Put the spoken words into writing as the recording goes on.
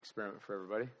experiment for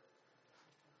everybody.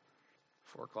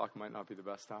 4 o'clock might not be the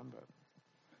best time, but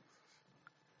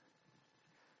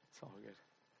it's all good.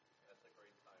 That's a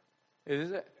great time.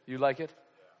 Is it? You like it?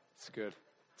 Yeah. It's good.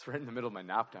 It's right in the middle of my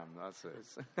nap time.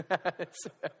 It's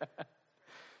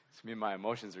me and my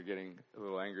emotions are getting a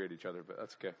little angry at each other, but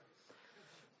that's okay.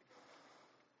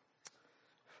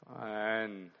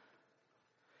 Fine.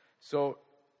 So,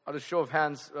 on a show of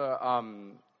hands,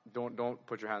 don't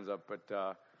put your hands up, but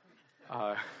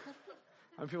how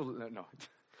many people? No.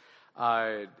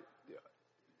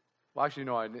 Well, actually,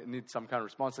 no. I need some kind of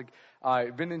response. Like,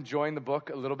 I've been enjoying the book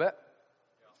a little bit.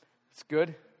 It's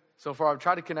good so far. I've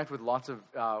tried to connect with lots of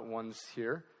ones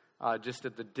here, just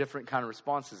at the different kind of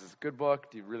responses. Is it a good book?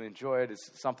 Do you really enjoy it? Is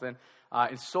it something?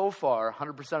 And so far,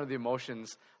 100% of the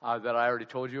emotions that I already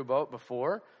told you about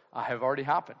before have already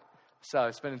happened.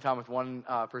 So spending time with one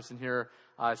person here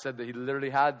said that he literally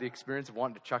had the experience of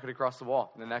wanting to chuck it across the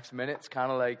wall. And the next minute, it's kind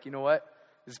of like, you know what?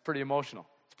 This is pretty emotional.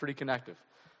 It's pretty connective.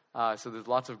 So there's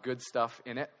lots of good stuff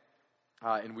in it.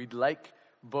 And we'd like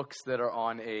books that are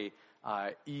on a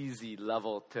easy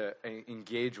level to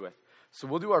engage with. So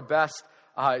we'll do our best.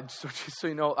 So just so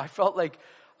you know, I felt like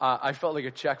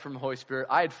a check from the Holy Spirit.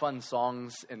 I had fun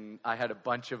songs, and I had a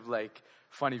bunch of like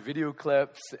funny video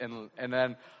clips, and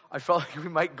then I felt like we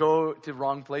might go to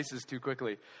wrong places too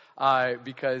quickly,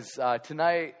 because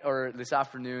tonight or this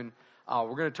afternoon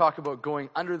we're going to talk about going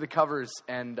under the covers,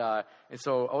 and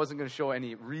so I wasn't going to show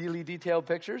any really detailed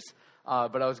pictures,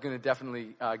 but I was going to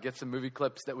definitely get some movie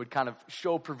clips that would kind of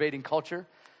show pervading culture,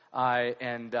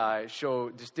 and show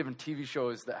just different TV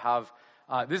shows that have.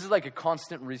 This is like a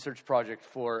constant research project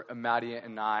for Maddie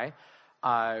and I,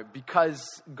 because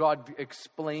God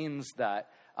explains that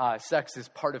sex is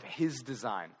part of His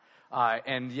design,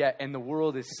 and the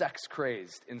world is sex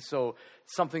crazed, and so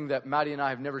something that Maddie and I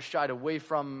have never shied away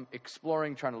from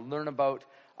exploring, trying to learn about,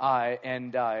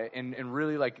 and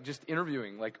really like just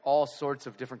interviewing like all sorts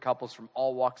of different couples from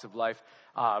all walks of life,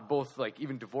 both like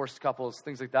even divorced couples,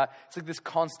 things like that. It's like this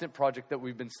constant project that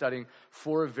we've been studying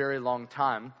for a very long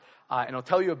time. And I'll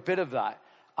tell you a bit of that,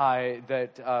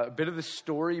 a bit of the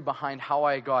story behind how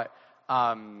I got,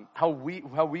 how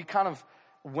we kind of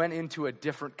went into a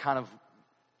different kind of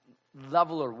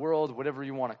level or world, whatever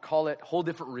you want to call it, whole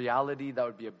different reality. That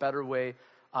would be a better way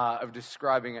of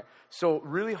describing it. So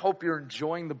really hope you're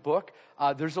enjoying the book.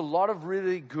 There's a lot of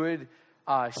really good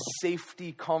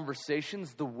safety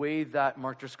conversations, the way that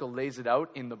Mark Driscoll lays it out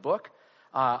in the book.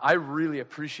 I really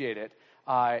appreciate it.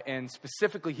 And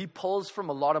specifically, he pulls from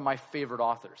a lot of my favorite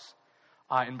authors.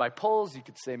 And by pulls, you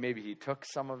could say maybe he took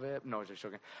some of it. No, just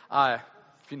joking.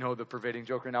 If you know the pervading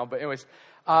joke right now. But anyways,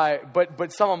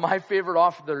 but some of my favorite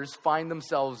authors find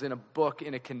themselves in a book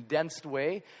in a condensed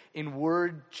way, in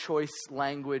word choice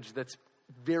language that's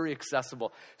very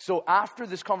accessible. So after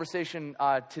this conversation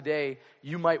today,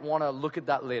 you might want to look at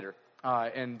that later.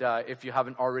 And if you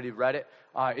haven't already read it,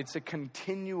 it's a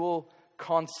continual,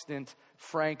 constant,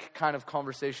 frank kind of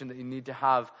conversation that you need to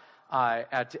have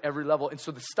at every level. And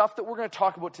so the stuff that we're going to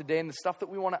talk about today, and the stuff that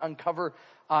we want to uncover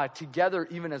together,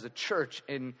 even as a church,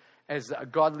 and as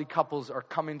godly couples are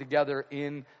coming together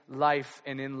in life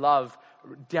and in love,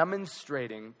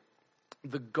 demonstrating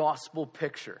the gospel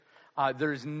picture.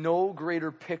 There's no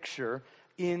greater picture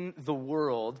in the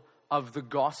world of the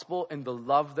gospel and the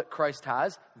love that Christ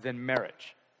has than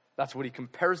marriage. That's what he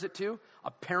compares it to.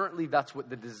 Apparently, that's what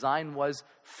the design was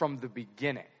from the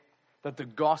beginning, that the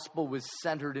gospel was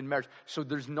centered in marriage. So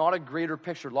there's not a greater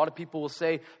picture. A lot of people will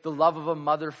say the love of a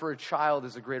mother for a child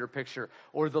is a greater picture,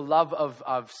 or the love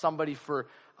of somebody for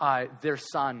their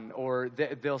son, or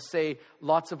they'll say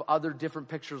lots of other different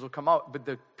pictures will come out. But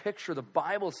the picture the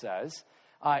Bible says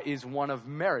is one of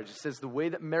marriage. It says the way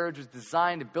that marriage was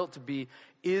designed and built to be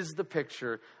is the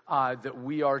picture that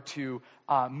we are to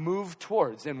move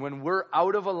towards. And when we're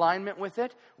out of alignment with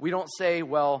it, we don't say,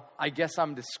 well, I guess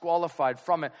I'm disqualified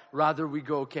from it. Rather, we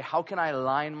go, okay, how can I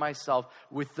align myself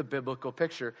with the biblical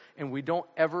picture? And we don't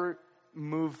ever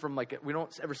move from we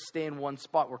don't ever stay in one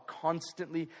spot. We're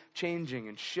constantly changing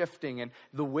and shifting, and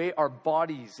the way our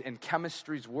bodies and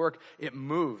chemistries work, it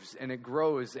moves and it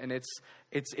grows, and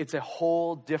it's a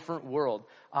whole different world.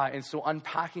 And so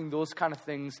unpacking those kind of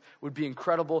things would be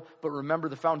incredible. But remember,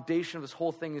 the foundation of this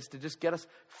whole thing is to just get us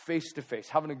face to face,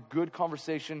 having a good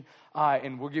conversation,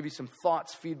 and we'll give you some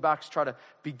thoughts, feedbacks, try to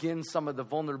begin some of the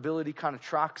vulnerability kind of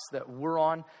tracks that we're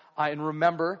on. And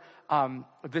remember,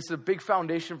 this is a big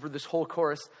foundation for this whole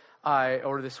course,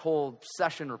 or this whole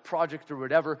session or project or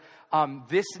whatever.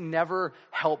 This never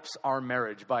helps our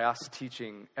marriage by us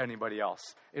teaching anybody else.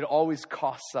 It always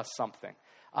costs us something.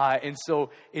 And so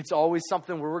it's always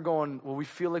something where we're going, well, we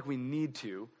feel like we need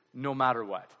to, no matter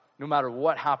what. no matter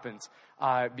what happens,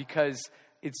 because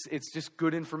it's just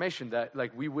good information that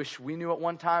like we wish we knew at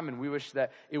one time, and we wish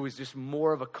that it was just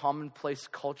more of a commonplace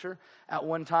culture at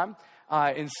one time.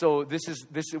 And so this is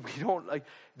we don't like.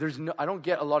 I don't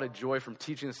get a lot of joy from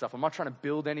teaching this stuff. I'm not trying to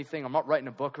build anything. I'm not writing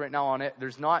a book right now on it.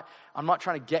 I'm not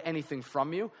trying to get anything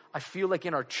from you. I feel like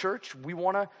in our church we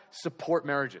want to support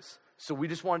marriages. So we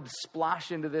just wanted to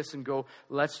splash into this and go,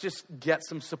 let's just get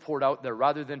some support out there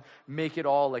rather than make it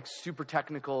all like super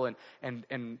technical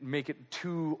and make it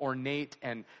too ornate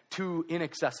and too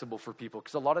inaccessible for people.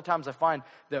 Because a lot of times I find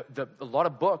that a lot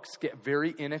of books get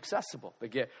very inaccessible. They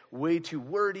get way too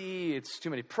wordy, it's too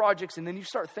many projects, and then you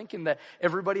start thinking that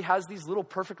everybody has these little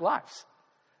perfect lives.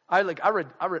 I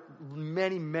read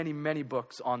many, many, many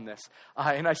books on this.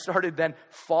 And I started then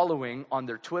following on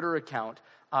their Twitter account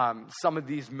some of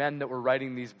these men that were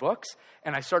writing these books,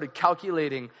 and I started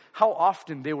calculating how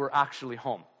often they were actually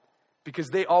home. Because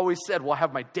they always said, well, I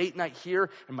have my date night here,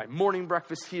 and my morning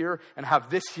breakfast here, and have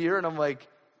this here, and I'm like,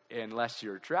 unless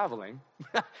you're traveling,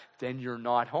 then you're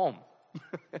not home.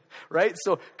 Right?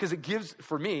 So, because it gives,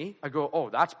 for me, I go, oh,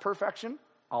 that's perfection,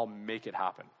 I'll make it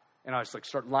happen. And I just like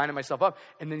start lining myself up,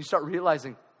 and then you start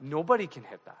realizing, nobody can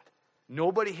hit that.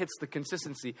 Nobody hits the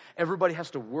consistency. Everybody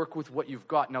has to work with what you've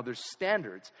got. Now, there's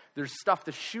standards. There's stuff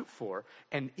to shoot for.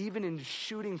 And even in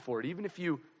shooting for it, even if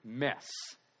you miss,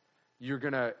 you're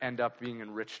going to end up being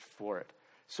enriched for it.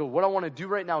 So what I want to do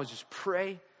right now is just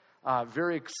pray.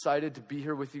 Very excited to be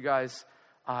here with you guys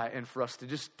and for us to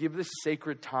just give this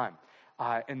sacred time.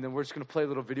 And then we're just going to play a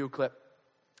little video clip,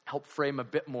 help frame a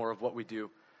bit more of what we do.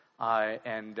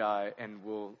 And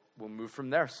we'll move from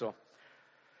there. So,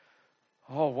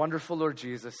 oh, wonderful Lord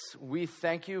Jesus, we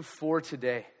thank you for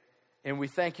today. And we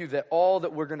thank you that all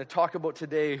that we're going to talk about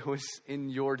today was in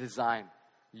your design,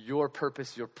 your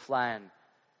purpose, your plan,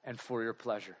 and for your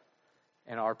pleasure,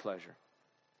 and our pleasure,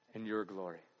 and your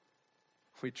glory.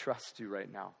 We trust you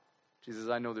right now. Jesus,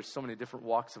 I know there's so many different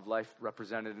walks of life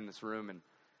represented in this room, and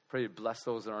pray you bless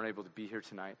those that aren't able to be here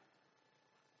tonight.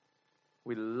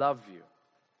 We love you,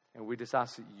 and we just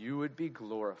ask that you would be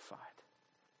glorified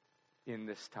in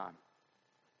this time.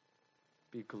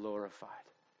 Be glorified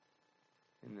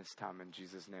in this time. In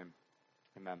Jesus' name,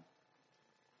 amen.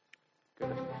 Good.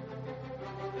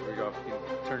 Here we go. You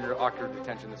can turn your awkward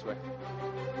attention this way.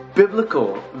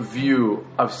 Biblical view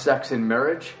of sex in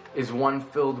marriage is one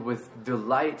filled with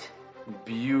delight,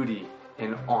 beauty,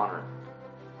 and honor.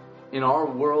 In our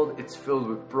world, it's filled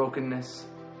with brokenness,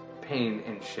 pain,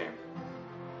 and shame.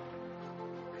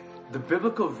 The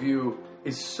biblical view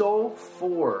is so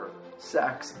for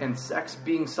sex and sex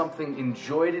being something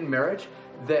enjoyed in marriage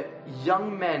that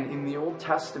young men in the Old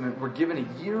Testament were given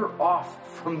a year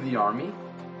off from the army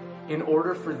in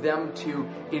order for them to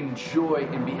enjoy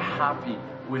and be happy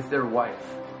with their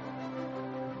wife.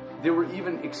 They were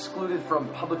even excluded from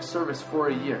public service for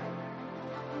a year.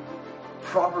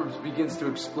 Proverbs begins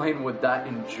to explain what that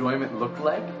enjoyment looked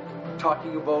like,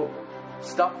 talking about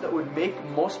stuff that would make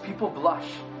most people blush.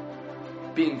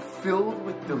 Being filled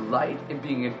with delight and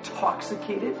being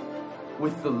intoxicated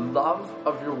with the love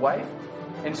of your wife.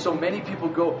 And so many people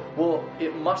go, well,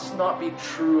 it must not be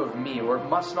true of me, or it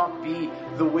must not be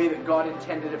the way that God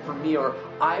intended it for me, or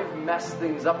I've messed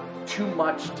things up too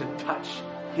much to touch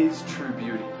His true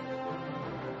beauty.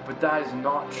 But that is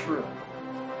not true,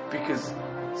 because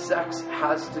sex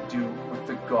has to do with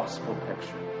the gospel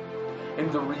picture. And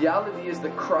the reality is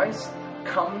that Christ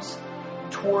comes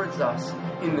towards us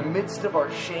in the midst of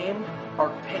our shame, our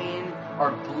pain,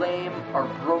 our blame, our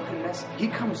brokenness. He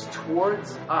comes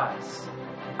towards us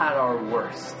at our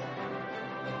worst.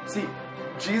 See,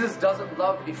 Jesus doesn't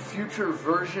love a future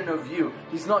version of you.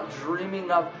 He's not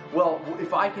dreaming of, well,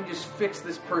 if I can just fix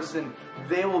this person,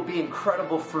 they will be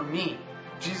incredible for me.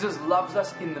 Jesus loves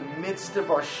us in the midst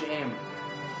of our shame,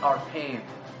 our pain,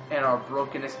 and our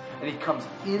brokenness. And He comes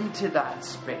into that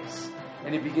space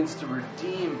and He begins to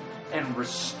redeem and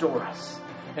restore us.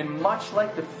 And much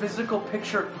like the physical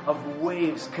picture of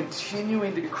waves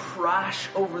continuing to crash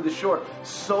over the shore,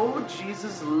 so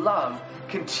Jesus' love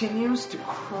continues to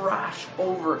crash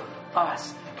over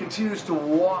us, continues to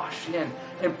wash in,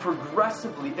 and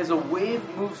progressively, as a wave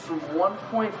moves from one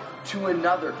point to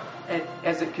another, and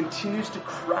as it continues to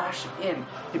crash in,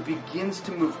 it begins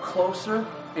to move closer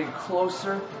and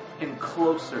closer and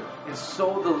closer. And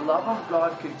so the love of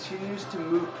God continues to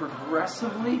move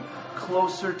progressively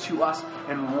closer to us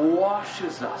and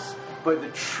washes us by the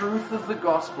truth of the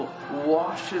gospel,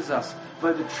 washes us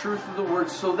by the truth of the word,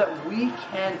 so that we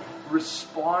can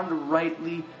respond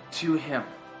rightly to Him.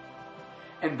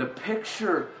 And the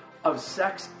picture of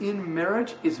sex in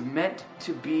marriage is meant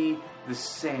to be the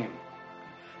same.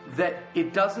 that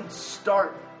it doesn't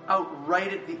start out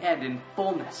right at the end in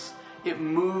fullness. It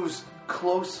moves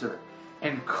closer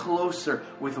and closer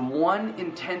with one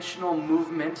intentional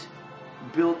movement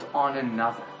built on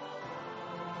another.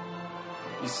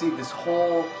 You see, this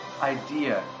whole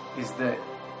idea is that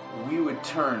we would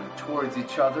turn towards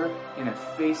each other in a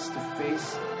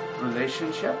face-to-face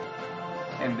relationship,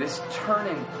 and this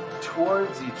turning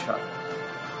towards each other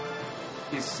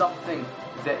is something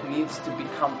that needs to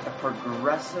become a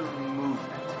progressive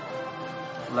movement,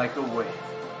 like a wave,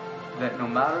 that no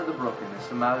matter the brokenness,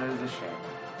 no matter the shame,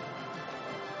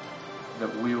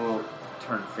 that we will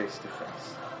turn face to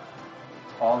face.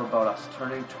 All about us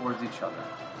turning towards each other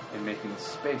and making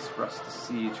space for us to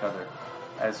see each other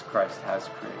as Christ has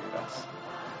created us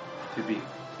to be,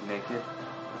 naked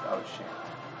without shame.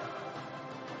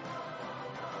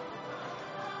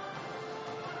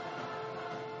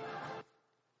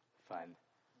 Fun.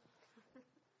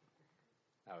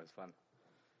 That was fun.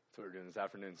 That's what we're doing this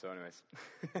afternoon. So, anyways,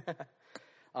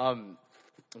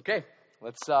 okay,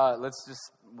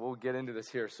 we'll get into this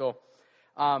here. So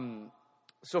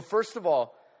first of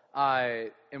all,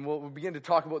 and we'll begin to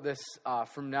talk about this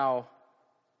from now.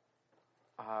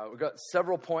 We've got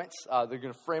several points. They're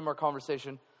going to frame our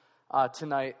conversation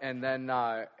tonight, and then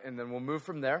we'll move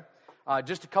from there.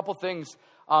 Just a couple things.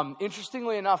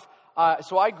 Interestingly enough,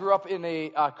 so I grew up in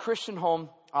a Christian home.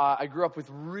 I grew up with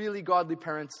really godly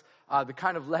parents. The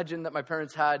kind of legend that my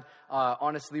parents had,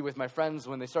 honestly, with my friends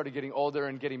when they started getting older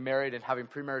and getting married and having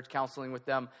pre-marriage counseling with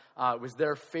them, was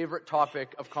their favorite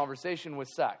topic of conversation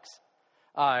was sex.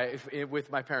 With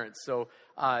my parents. So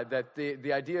that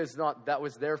the idea is not that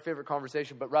was their favorite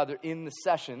conversation, but rather in the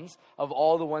sessions of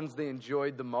all the ones they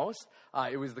enjoyed the most,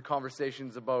 it was the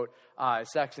conversations about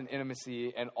sex and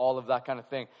intimacy and all of that kind of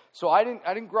thing. So I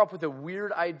didn't grow up with a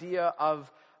weird idea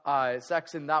of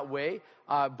sex in that way,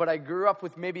 but I grew up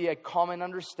with maybe a common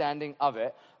understanding of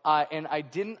it, and I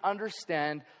didn't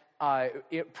understand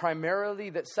it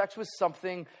primarily that sex was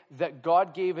something that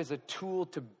God gave as a tool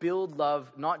to build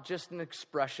love, not just an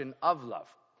expression of love.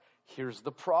 Here's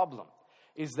the problem,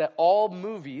 is that all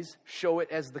movies show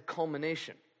it as the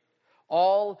culmination.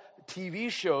 All TV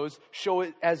shows show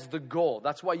it as the goal.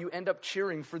 That's why you end up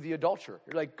cheering for the adulterer.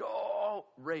 You're like, oh,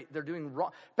 right, they're doing wrong.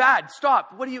 Bad,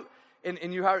 stop, what do you...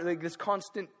 And you have like this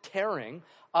constant tearing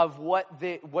of what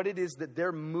it is that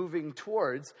they're moving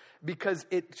towards, because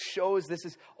it shows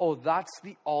that's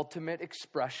the ultimate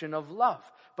expression of love.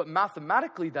 But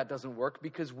mathematically that doesn't work,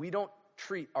 because we don't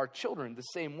treat our children the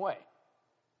same way,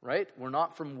 right? We're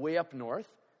not from way up north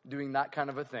doing that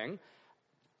kind of a thing.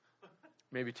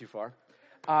 Maybe too far.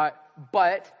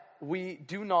 But it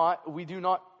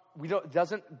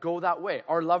doesn't go that way.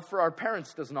 Our love for our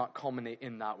parents does not culminate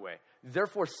in that way.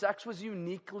 Therefore, sex was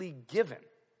uniquely given.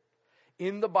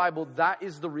 In the Bible, that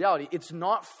is the reality. It's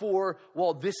not for,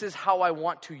 well, this is how I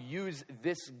want to use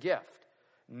this gift.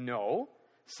 No,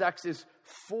 sex is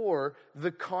for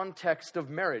the context of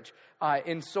marriage.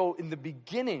 And so in the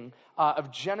beginning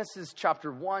of Genesis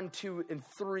chapter 1, 2, and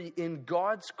 3, in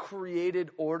God's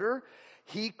created order,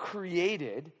 He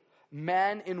created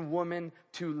man and woman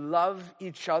to love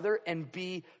each other and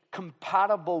be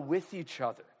compatible with each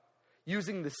other,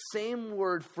 using the same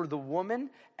word for the woman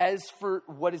as for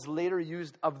what is later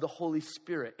used of the Holy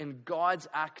Spirit. And God's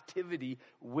activity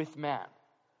with man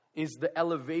is the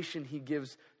elevation He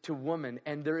gives to woman.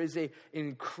 And there is an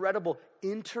incredible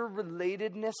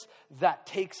interrelatedness that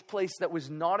takes place that was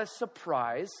not a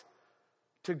surprise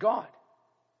to God.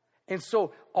 And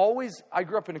so I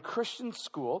grew up in a Christian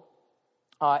school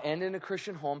and in a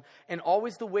Christian home, and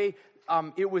always the way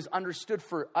it was understood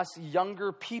for us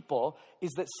younger people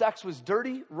is that sex was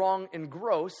dirty, wrong, and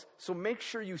gross, so make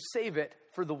sure you save it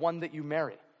for the one that you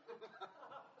marry.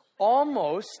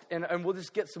 Almost, and we'll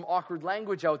just get some awkward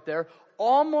language out there,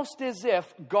 almost as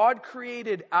if God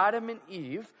created Adam and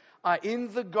Eve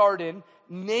in the garden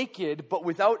naked, but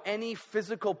without any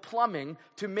physical plumbing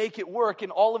to make it work,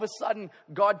 and all of a sudden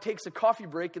God takes a coffee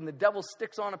break and the devil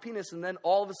sticks on a penis, and then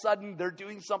all of a sudden they're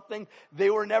doing something they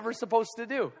were never supposed to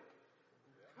do.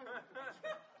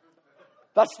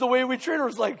 That's the way we treat her.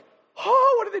 It's like,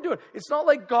 oh, what are they doing? It's not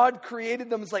like God created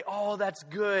them. It's like, oh, that's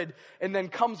good. And then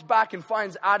comes back and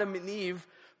finds Adam and Eve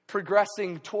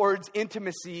progressing towards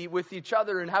intimacy with each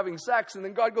other and having sex. And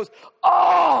then God goes,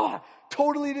 oh,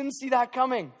 totally didn't see that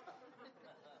coming.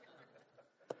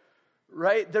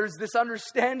 Right? There's this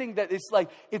understanding that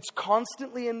it's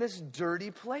constantly in this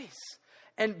dirty place.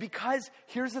 And because,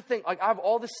 here's the thing, I have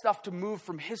all this stuff to move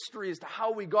from history as to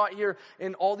how we got here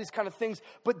and all these kind of things.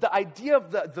 But the idea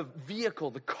of the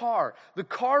vehicle, the car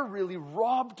really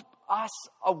robbed us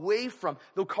away from,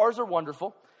 though cars are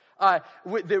wonderful,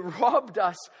 They robbed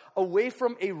us away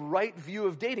from a right view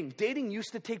of dating. Dating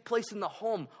used to take place in the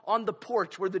home, on the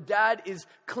porch, where the dad is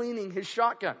cleaning his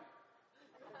shotgun.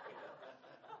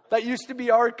 That used to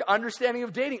be our understanding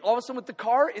of dating. All of a sudden with the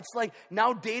car, it's like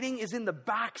now dating is in the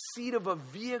back seat of a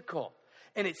vehicle.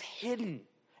 And it's hidden.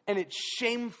 And it's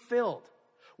shame-filled.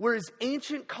 Whereas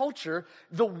ancient culture,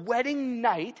 the wedding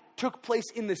night took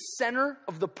place in the center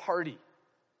of the party.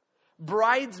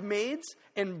 Bridesmaids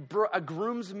and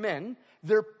groomsmen,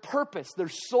 their purpose, their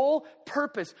sole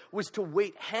purpose was to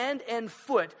wait hand and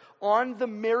foot on the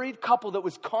married couple that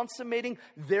was consummating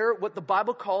their, what the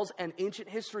Bible calls and ancient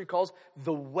history calls,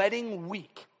 the wedding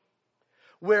week.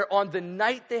 Where on the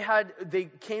night they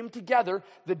came together,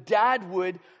 the dad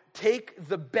would take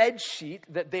the bed sheet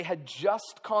that they had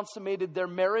just consummated their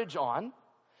marriage on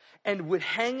and would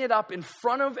hang it up in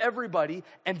front of everybody,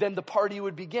 and then the party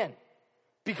would begin.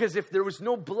 Because if there was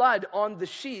no blood on the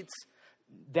sheets,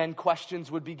 then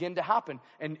questions would begin to happen.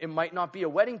 And it might not be a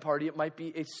wedding party, it might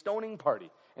be a stoning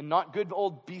party. And not good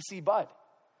old BC Bud.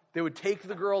 They would take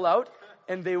the girl out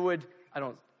and they would,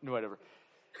 whatever.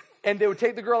 And they would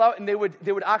take the girl out and they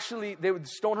would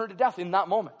stone her to death in that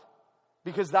moment.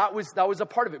 Because that was a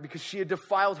part of it, because she had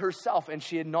defiled herself and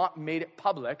she had not made it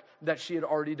public that she had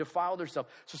already defiled herself.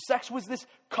 So sex was this,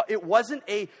 it wasn't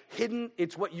a hidden,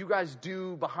 it's what you guys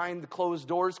do behind the closed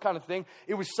doors kind of thing.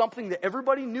 It was something that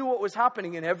everybody knew what was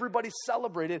happening and everybody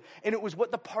celebrated, and it was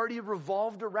what the party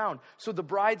revolved around. So the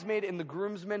bridesmaid and the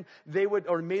groomsmen,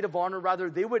 or maid of honor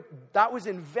rather, that was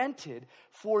invented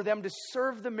for them to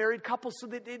serve the married couple so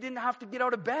that they didn't have to get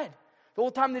out of bed. The whole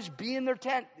time they just be in their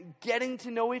tent, getting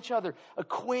to know each other,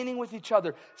 acquainting with each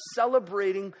other,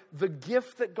 celebrating the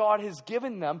gift that God has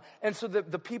given them. And so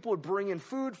the people would bring in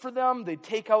food for them. They'd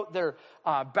take out their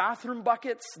bathroom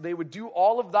buckets. They would do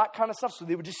all of that kind of stuff. So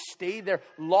they would just stay there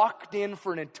locked in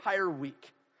for an entire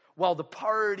week while the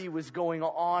party was going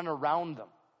on around them.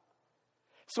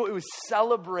 So it was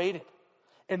celebrated.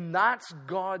 And that's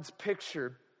God's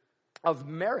picture of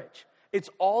marriage. It's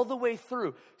all the way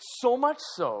through. So much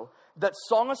so that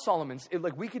Song of Solomon,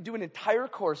 we could do an entire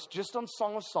course just on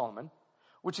Song of Solomon,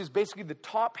 which is basically the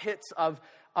top hits of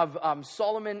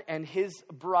Solomon and his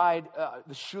bride,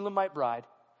 the Shulamite bride.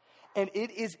 And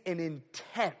it is an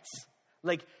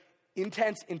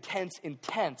intense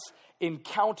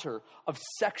encounter of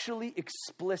sexually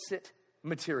explicit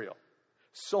material.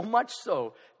 So much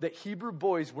so that Hebrew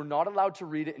boys were not allowed to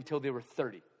read it until they were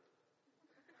 30.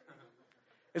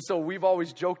 And so we've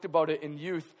always joked about it in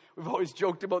youth. We've always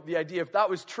joked about the idea, if that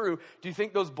was true, do you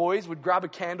think those boys would grab a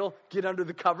candle, get under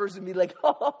the covers, and be like,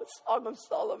 oh, Song of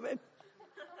Solomon?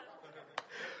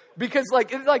 Because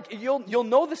you'll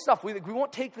know this stuff. We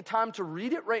won't take the time to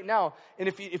read it right now. And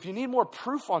if you need more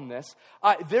proof on this,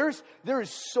 there is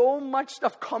so much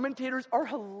stuff. Commentators are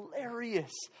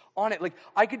hilarious on it. Like,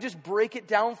 I could just break it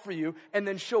down for you and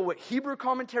then show what Hebrew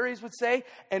commentaries would say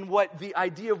and what the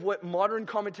idea of what modern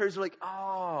commentaries are like.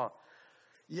 Oh,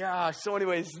 yeah. So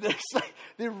anyways,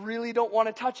 they really don't want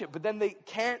to touch it, but then they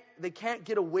can't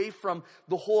get away from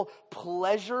the whole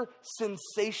pleasure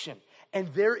sensation. And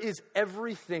there is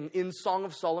everything in Song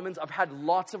of Solomon. I've had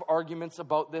lots of arguments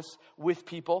about this with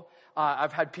people.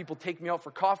 I've had people take me out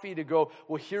for coffee to go,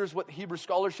 well, here's what the Hebrew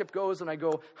scholarship goes. And I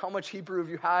go, how much Hebrew have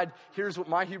you had? Here's what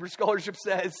my Hebrew scholarship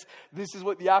says. This is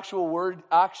what the actual word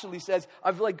actually says.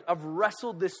 I've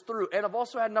wrestled this through. And I've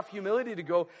also had enough humility to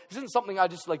go, this isn't something I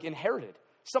just inherited.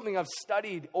 Something I've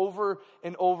studied over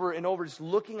and over and over, just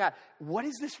looking at, what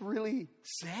is this really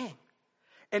saying?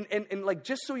 And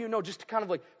just so you know, just to kind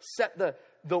of set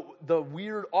the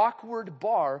weird, awkward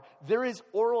bar, there is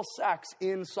oral sex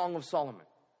in Song of Solomon.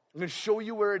 I'm going to show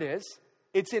you where it is.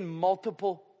 It's in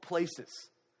multiple places.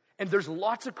 And there's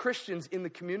lots of Christians in the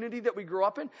community that we grew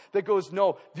up in that goes,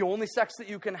 no, the only sex that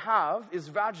you can have is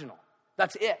vaginal.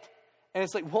 That's it. And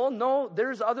it's like, well, no,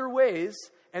 there's other ways,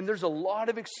 and there's a lot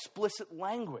of explicit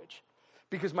language.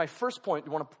 Because my first point,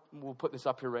 we'll put this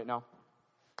up here right now.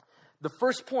 The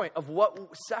first point of what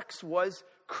sex was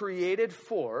created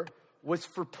for was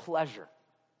for pleasure.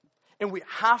 And we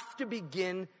have to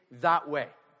begin that way.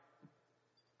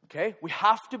 Okay? We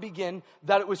have to begin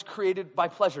that it was created by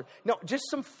pleasure. Now, just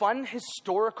some fun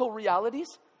historical realities.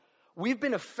 We've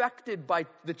been affected by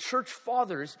the church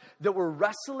fathers that were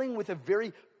wrestling with a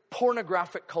very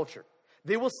pornographic culture.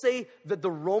 They will say that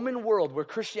the Roman world, where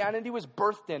Christianity was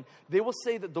birthed in, they will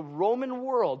say that the Roman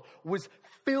world was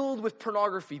filled with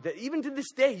pornography. That even to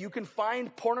this day, you can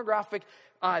find pornographic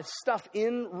stuff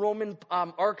in Roman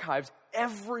archives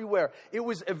everywhere. It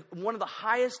was one of the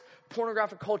highest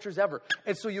pornographic cultures ever.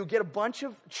 And so you get a bunch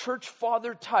of church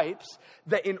father types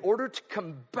that in order to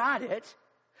combat it,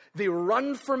 They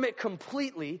run from it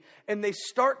completely, and they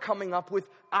start coming up with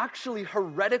actually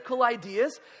heretical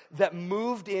ideas that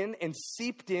moved in and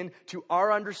seeped in to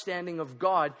our understanding of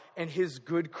God and his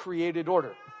good created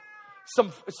order.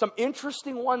 Some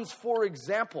interesting ones, for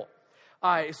example,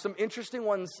 is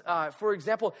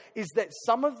that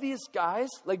some of these guys,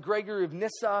 like Gregory of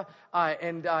Nyssa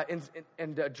and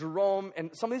Jerome,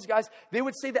 and some of these guys, they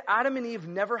would say that Adam and Eve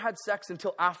never had sex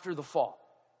until after the fall.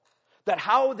 That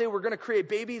how they were going to create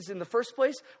babies in the first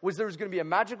place was there was going to be a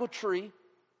magical tree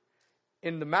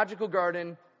in the magical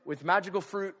garden with magical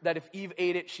fruit that if Eve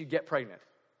ate it, she'd get pregnant.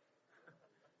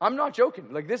 I'm not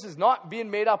joking. Like, this is not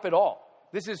being made up at all.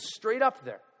 This is straight up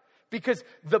there. Because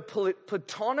the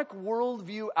Platonic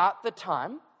worldview at the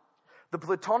time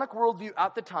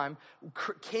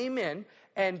came in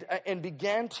and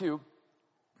began to, you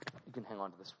can hang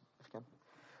on to this if you can,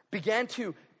 began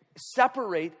to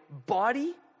separate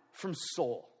body from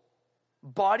soul,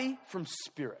 body from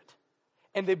spirit.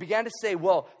 And they began to say,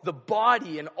 well, the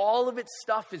body and all of its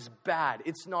stuff is bad.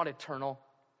 It's not eternal.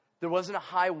 There wasn't a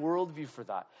high worldview for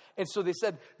that. And so they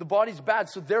said the body's bad,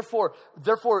 so therefore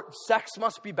sex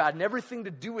must be bad, and everything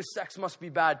to do with sex must be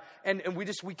bad. And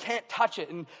we can't touch it.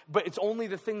 But it's only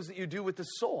the things that you do with the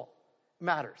soul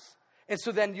matters. And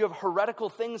so then you have heretical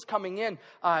things coming in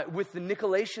with the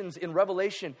Nicolaitans in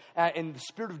Revelation and the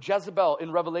spirit of Jezebel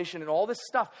in Revelation and all this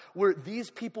stuff where these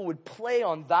people would play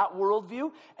on that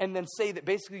worldview and then say that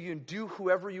basically you can do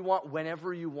whoever you want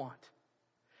whenever you want.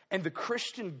 And the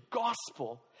Christian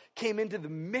gospel came into the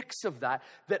mix of that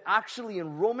actually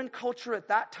in Roman culture at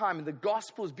that time, and the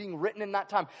gospel is being written in that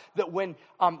time, that when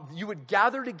you would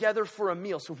gather together for a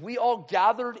meal, so if we all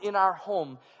gathered in our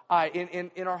home,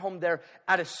 in our home there,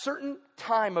 at a certain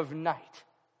time of night,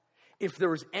 if there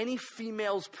was any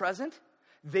females present,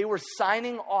 they were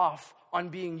signing off on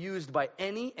being used by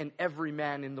any and every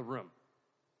man in the room.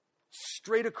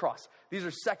 Straight across. These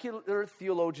are secular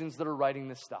theologians that are writing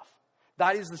this stuff.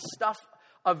 That is the stuff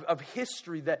of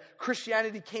history that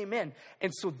Christianity came in.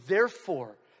 And so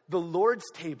therefore, the Lord's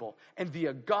table and the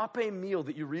agape meal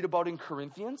that you read about in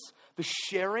Corinthians, the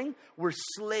sharing where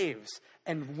slaves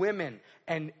and women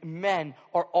and men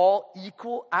are all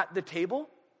equal at the table,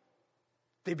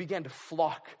 they began to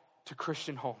flock to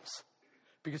Christian homes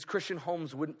because Christian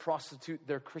homes wouldn't prostitute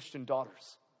their Christian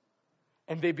daughters.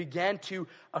 And they began to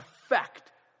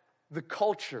affect the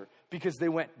culture because they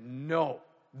went, no,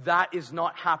 that is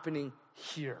not happening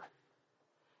here.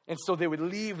 And so they would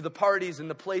leave the parties and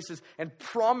the places, and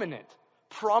prominent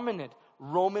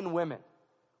Roman women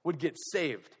would get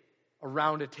saved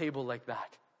around a table like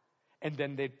that. And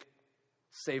then they'd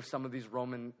save some of these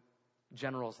Roman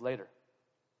generals later,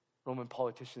 Roman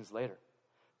politicians later.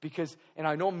 Because, and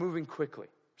I know I'm moving quickly.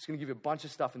 I'm just going to give you a bunch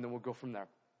of stuff and then we'll go from there.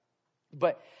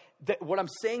 But what I'm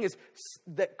saying is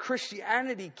that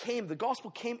Christianity the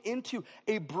gospel came into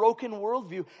a broken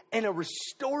worldview and a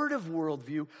restorative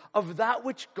worldview of that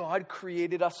which God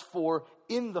created us for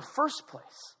in the first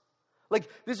place. Like,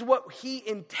 this is what he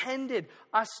intended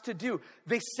us to do.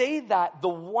 They say that the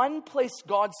one place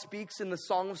God speaks in the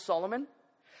Song of Solomon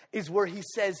is where he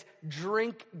says,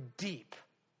 drink deep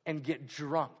and get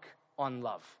drunk on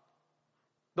love.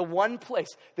 The one place.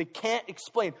 They can't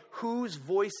explain whose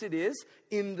voice it is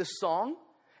in the song.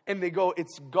 And they go,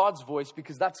 it's God's voice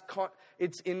because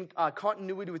it's in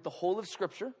continuity with the whole of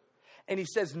Scripture. And he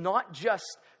says, not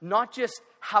just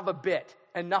have a bit,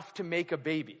 enough to make a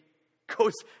baby.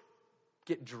 Goes,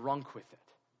 get drunk with it.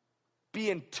 Be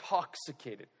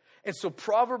intoxicated. And so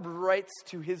Proverbs writes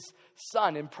to his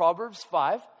son in Proverbs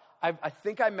 5. I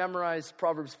think I memorized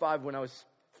Proverbs 5 when I was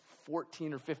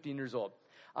 14 or 15 years old.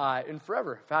 And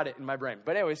forever, I've had it in my brain.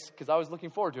 But anyways, because I was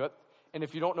looking forward to it. And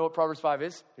if you don't know what Proverbs 5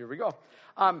 is, here we go.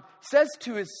 Says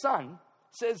to his son,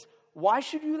 why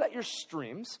should you let your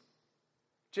streams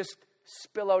just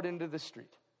spill out into the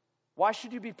street? Why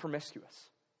should you be promiscuous?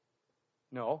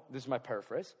 No, this is my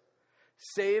paraphrase.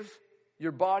 Save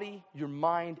your body, your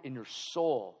mind, and your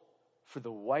soul for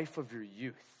the wife of your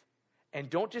youth. And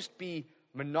don't just be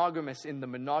monogamous in the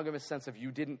monogamous sense of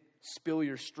you didn't spill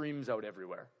your streams out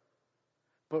everywhere.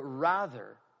 But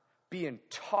rather be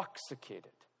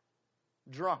intoxicated,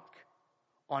 drunk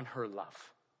on her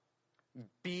love.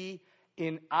 Be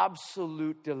in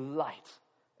absolute delight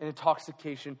and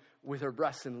intoxication with her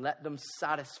breasts and let them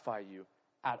satisfy you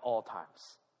at all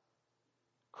times.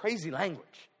 Crazy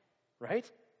language, right?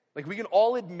 Like, we can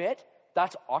all admit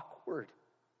that's awkward,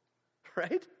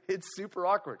 right? It's super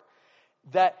awkward.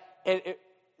 That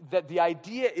the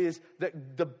idea is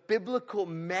that the biblical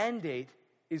mandate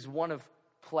is one of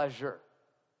pleasure.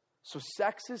 So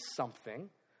sex is something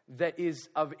that is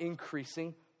of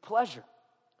increasing pleasure.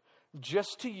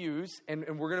 just to use,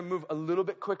 and we're going to move a little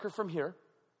bit quicker from here,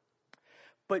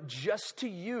 but just to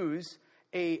use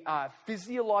a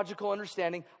physiological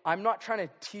understanding. I'm not trying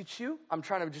to teach you. I'm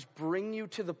trying to just bring you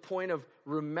to the point of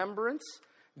remembrance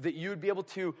that you would be able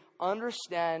to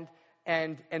understand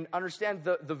and understand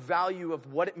the value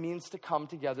of what it means to come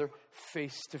together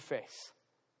face to face.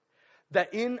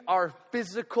 That in our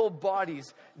physical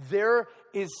bodies, there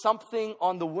is something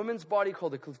on the woman's body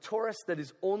called the clitoris that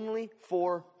is only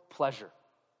for pleasure.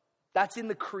 That's in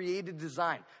the created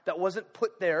design. That wasn't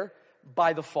put there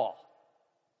by the fall.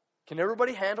 Can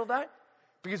everybody handle that?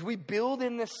 Because we build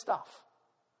in this stuff.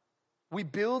 We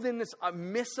build in this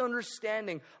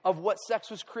misunderstanding of what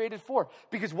sex was created for.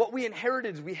 Because what we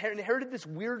inherited is we inherited this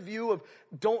weird view of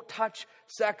don't touch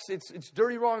sex. It's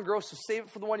dirty, wrong, and gross, so save it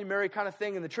for the one you marry kind of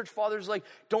thing. And the church fathers like,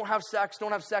 don't have sex.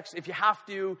 If you have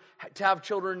to have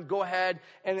children, go ahead.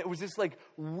 And it was this like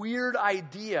weird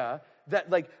idea that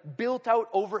like built out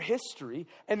over history.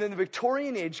 And then the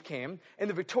Victorian age came, and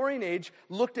the Victorian age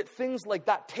looked at things like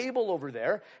that table over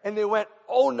there, and they went,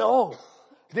 oh no.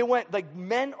 They went, like,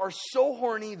 men are so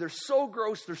horny, they're so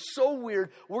gross, they're so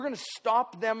weird, we're going to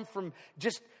stop them from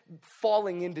just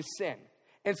falling into sin.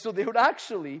 And so they would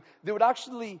actually,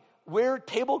 where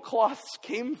tablecloths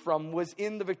came from was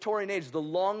in the Victorian age, the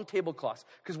long tablecloths.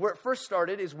 Because where it first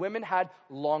started is women had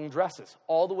long dresses,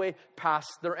 all the way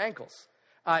past their ankles.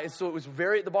 And so it was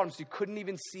very at the bottom, so you couldn't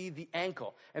even see the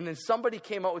ankle. And then somebody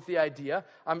came out with the idea.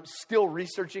 I'm still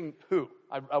researching who.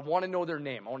 I want to know their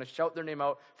name. I want to shout their name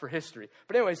out for history.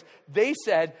 But anyways, they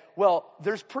said, well,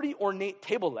 there's pretty ornate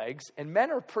table legs, and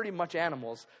men are pretty much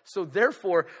animals. So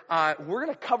therefore, we're going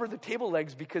to cover the table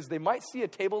legs because they might see a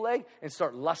table leg and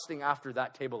start lusting after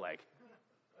that table leg.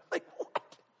 Like,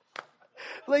 what?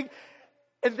 Like...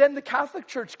 And then the Catholic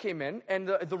Church came in, and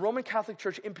the Roman Catholic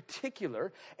Church in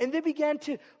particular, and they began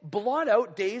to blot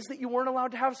out days that you weren't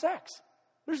allowed to have sex.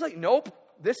 There's like, nope,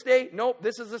 this day, nope,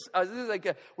 this is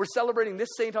like, we're celebrating this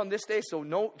saint on this day, so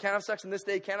no, can't have sex on this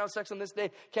day, can't have sex on this day,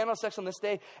 can't have sex on this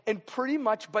day. And pretty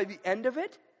much by the end of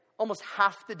it, almost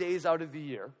half the days out of the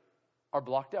year are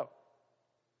blocked out.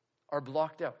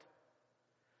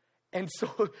 And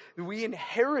so we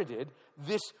inherited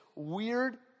this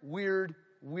weird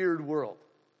world.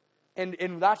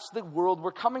 And that's the world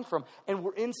we're coming from. And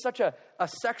we're in such a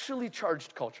sexually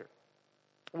charged culture.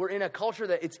 We're in a culture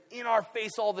that it's in our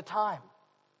face all the time.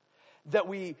 That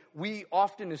we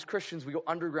often as Christians, we go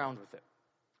underground with it.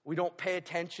 We don't pay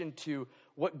attention to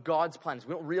what God's plan is.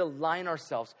 We don't realign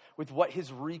ourselves with what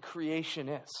his recreation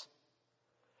is.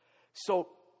 So,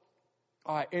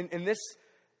 in this,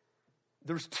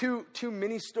 there's two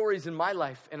mini stories in my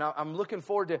life, and I'm looking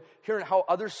forward to hearing how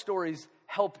other stories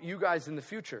help you guys in the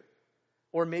future.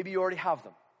 Or maybe you already have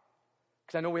them.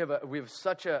 Because I know we have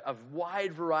such a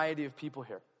wide variety of people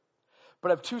here.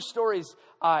 But I have two stories.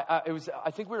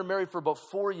 I think we were married for about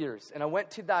 4 years. And I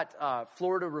went to that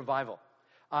Florida revival.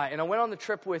 And I went on the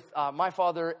trip with my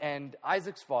father and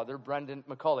Isaac's father, Brendan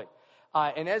McCauley.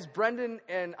 And as Brendan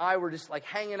and I were just like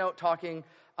hanging out talking,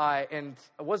 and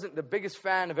I wasn't the biggest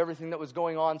fan of everything that was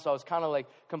going on, so I was kind of like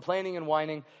complaining and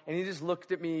whining. And he just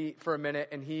looked at me for a minute,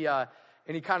 and he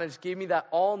kind of just gave me that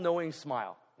all-knowing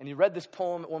smile. And he read this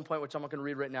poem at one point, which I'm not going to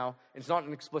read right now. It's not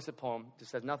an explicit poem. It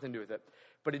just has nothing to do with it.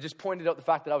 But it just pointed out the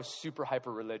fact that I was super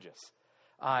hyper-religious.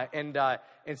 And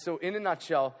so in a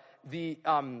nutshell, he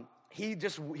kind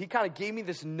of gave me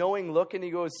this knowing look, and he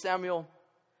goes, Samuel,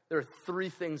 there are three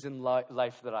things in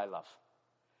life that I love.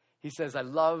 He says, I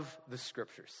love the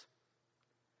scriptures.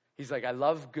 He's like, I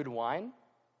love good wine,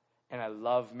 and I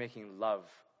love making love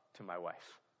to my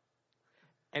wife.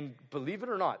 And believe it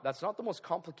or not, that's not the most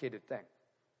complicated thing.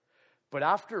 But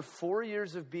after 4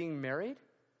 years of being married,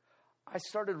 I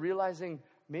started realizing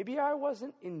maybe I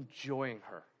wasn't enjoying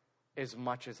her as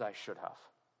much as I should have.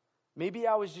 Maybe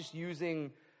I was just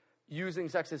using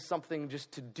sex as something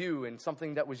just to do and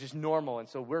something that was just normal. And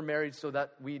so we're married so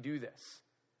that we do this.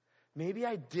 Maybe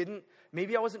I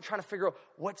wasn't trying to figure out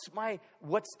what's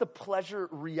the pleasure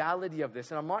reality of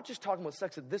this. And I'm not just talking about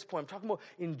sex at this point. I'm talking about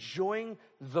enjoying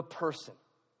the person.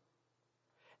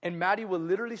 And Maddie will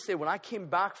literally say, when I came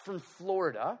back from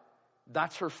Florida,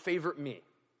 that's her favorite meal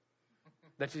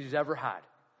that she's ever had.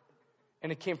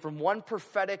 And it came from one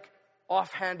prophetic,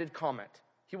 offhanded comment.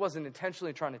 He wasn't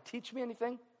intentionally trying to teach me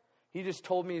anything. He just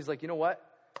told me, he's like, you know what?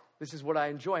 This is what I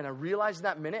enjoy. And I realized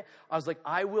that minute, I was like,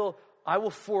 I will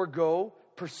forego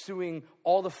pursuing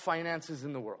all the finances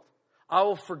in the world. I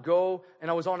will forgo,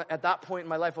 and at that point in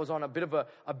my life, I was on a bit of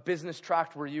a business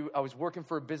track where I was working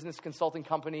for a business consulting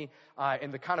company,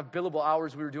 and the kind of billable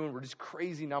hours we were doing were just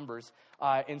crazy numbers.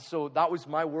 And so that was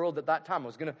my world at that time. I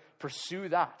was going to pursue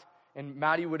that. And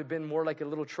Maddie would have been more like a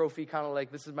little trophy, kind of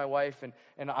like, this is my wife,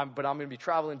 but I'm going to be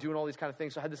traveling, doing all these kind of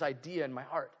things. So I had this idea in my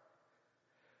heart.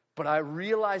 But I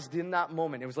realized in that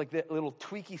moment, it was like that little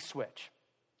tweaky switch.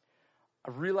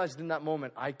 I realized in that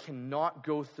moment, I cannot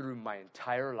go through my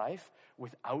entire life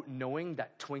without knowing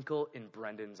that twinkle in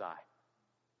Brendan's eye.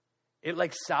 It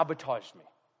like sabotaged me.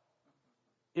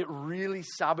 It really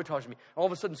sabotaged me. All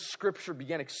of a sudden, scripture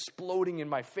began exploding in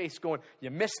my face, going,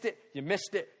 you missed it, you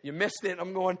missed it, you missed it. And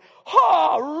I'm going,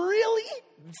 oh, really?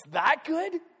 It's that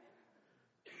good?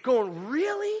 Going,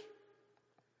 really?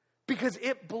 Because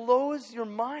it blows your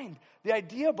mind, the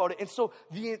idea about it. And so,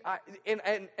 and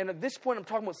at this point, I'm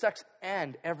talking about sex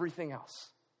and everything else.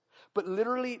 But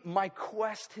literally, my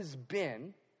quest has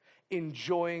been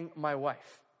enjoying my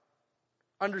wife.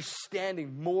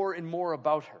 Understanding more and more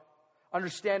about her.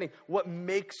 Understanding what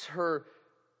makes her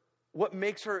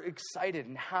excited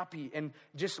and happy, and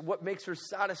just what makes her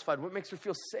satisfied, what makes her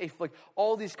feel safe, like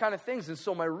all these kind of things. And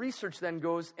so my research then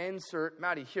goes, insert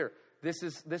Maddie here.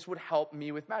 This would help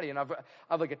me with Maddie. And I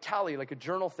have like a tally, like a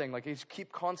journal thing. Like I just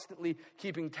constantly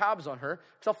keeping tabs on her,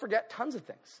 because I'll forget tons of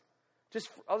things.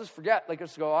 I'll just forget. Like I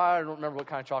just go, I don't remember what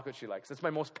kind of chocolate she likes. That's my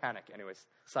most panic, anyways.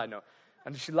 Side note.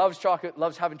 And she loves chocolate,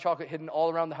 loves having chocolate hidden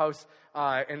all around the house.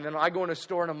 And then I go in a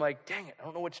store and I'm like, dang it, I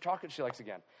don't know which chocolate she likes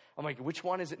again. I'm like, which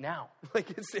one is it now? Like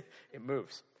it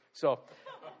moves. So,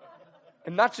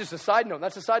 and that's just a side note.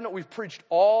 That's a side note we've preached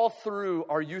all through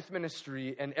our youth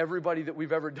ministry, and everybody that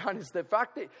we've ever done, is the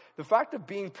fact of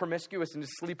being promiscuous and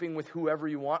just sleeping with whoever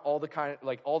you want all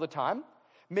the time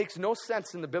makes no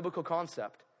sense in the biblical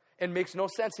concept, and makes no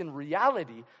sense in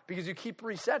reality, because you keep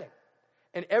resetting.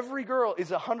 And every girl is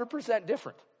 100%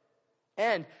 different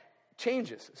and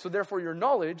changes. So therefore, your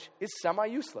knowledge is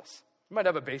semi-useless. You might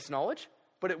have a base knowledge,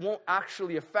 but it won't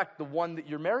actually affect the one that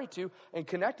you're married to and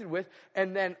connected with.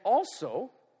 And then also,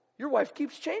 your wife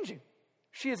keeps changing.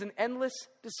 She is an endless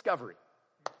discovery.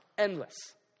 Endless.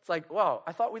 It's like, wow,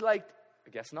 I thought we liked, I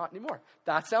guess not anymore.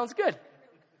 That sounds good.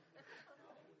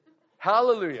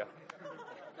 Hallelujah.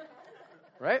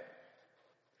 Right?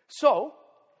 So,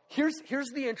 Here's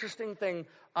the interesting thing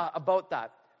about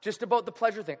that, just about the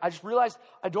pleasure thing. I just realized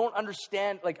I don't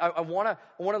understand, like I want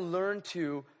to learn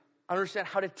to understand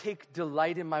how to take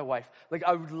delight in my wife. Like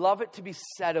I would love it to be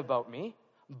said about me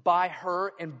by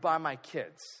her and by my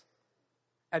kids.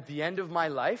 At the end of my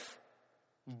life,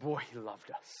 boy, he loved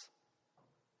us.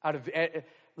 I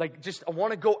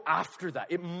want to go after that.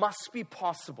 It must be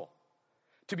possible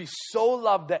to be so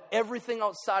loved that everything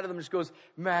outside of them just goes,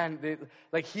 man,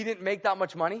 he didn't make that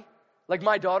much money. Like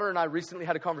my daughter and I recently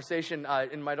had a conversation,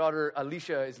 and my daughter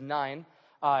Alicia is 9,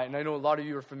 and I know a lot of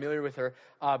you are familiar with her,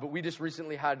 but we just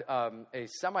recently had a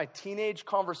semi-teenage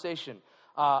conversation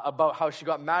about how she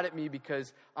got mad at me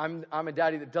because I'm a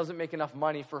daddy that doesn't make enough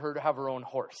money for her to have her own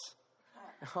horse.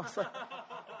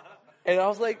 And I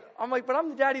was like, but I'm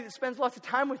the daddy that spends lots of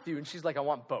time with you. And she's like, I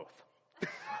want both.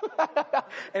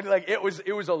 And like it was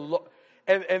a lot,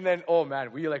 and then oh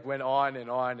man, we like went on and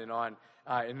on and on,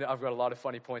 and I've got a lot of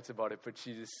funny points about it. But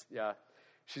she's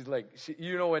like,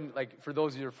 when like for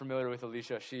those of you who are familiar with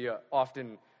Alicia, she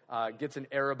often gets an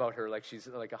air about her, like she's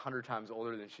like 100 times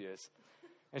older than she is,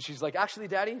 and she's like, actually,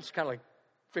 Daddy, she kind of like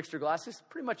fixed her glasses.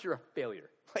 Pretty much, you're a failure.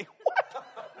 Like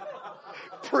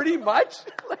what? Pretty much.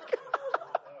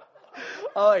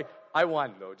 Like, I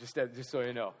won though, just so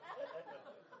you know.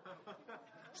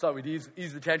 So we'd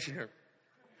ease the tension here.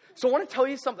 So I want to tell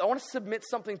you something. I want to submit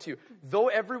something to you. Though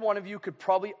every one of you could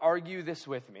probably argue this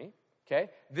with me, okay?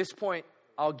 This point,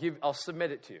 I'll submit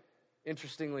it to you.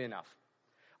 Interestingly enough,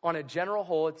 on a general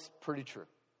whole, it's pretty true.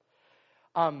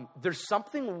 There's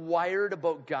something wired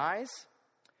about guys,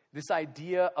 this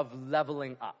idea of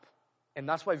leveling up, and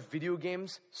that's why video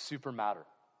games super matter.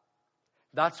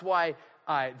 That's why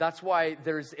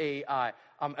there's an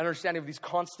understanding of these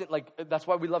constant, that's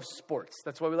why we love sports.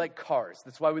 That's why we like cars.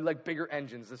 That's why we like bigger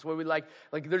engines. That's why we like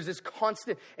there's this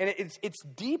constant, and it's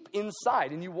deep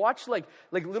inside. And you watch like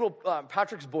little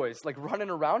Patrick's boys running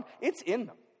around. It's in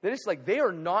them. They're just they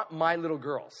are not my little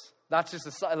girls. That's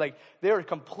just they are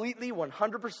completely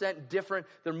 100% different.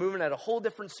 They're moving at a whole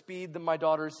different speed than my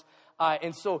daughters.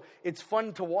 And so it's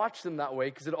fun to watch them that way,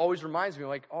 because it always reminds me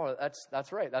oh,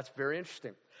 that's right. That's very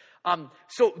interesting.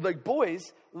 So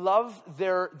boys love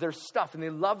their stuff, and they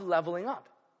love leveling up.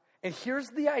 And here's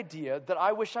the idea that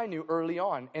I wish I knew early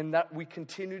on, and that we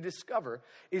continue to discover,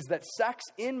 is that sex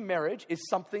in marriage is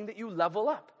something that you level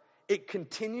up. It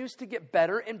continues to get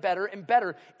better and better and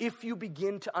better if you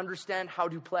begin to understand how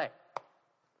to play.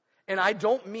 And I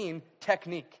don't mean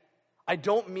technique. I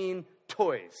don't mean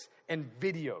toys and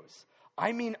videos.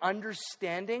 I mean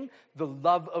understanding the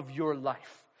love of your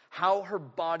life. how her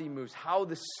body moves, how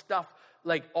the stuff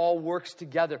like all works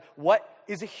together. What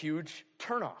is a huge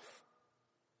turnoff?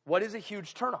 What is a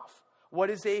huge turnoff? What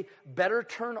is a better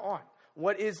turn on?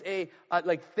 What is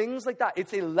like things like that?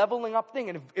 It's a leveling up thing.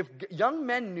 And if young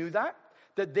men knew that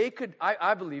they could,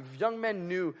 I believe, if young men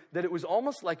knew that it was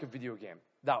almost like a video game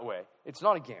that way. It's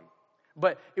not a game.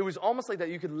 But it was almost like that.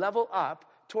 You could level up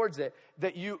towards it,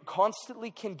 that you constantly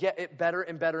can get it better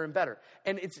and better and better.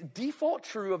 And it's default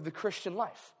true of the Christian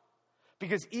life.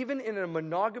 Because even in a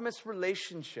monogamous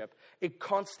relationship, it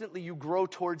constantly, you grow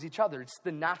towards each other. It's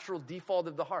the natural default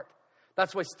of the heart.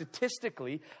 That's why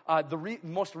statistically, the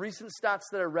most recent stats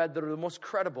that I read that are the most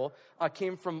credible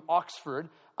came from Oxford.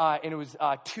 And it was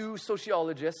two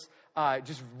sociologists,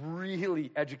 just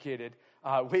really educated,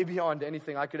 way beyond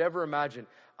anything I could ever imagine.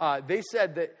 They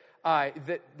said that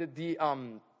the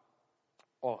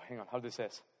oh, hang on, how did they say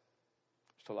this?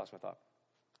 Still lost my thought.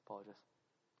 Apologize.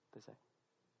 What did they say?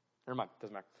 Never mind,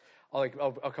 doesn't matter.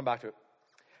 I'll come back to it.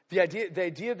 The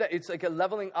idea that it's like a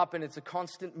leveling up and it's a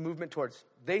constant movement towards.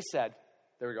 They said,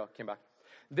 there we go, came back.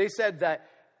 They said that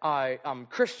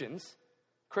Christians,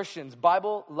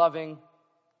 Bible-loving,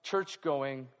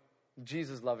 church-going,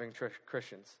 Jesus-loving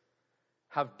Christians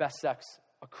have best sex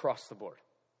across the board.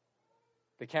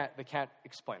 They can't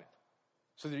explain it.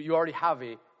 So that you already have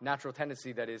a natural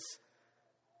tendency that is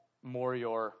more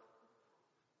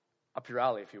up your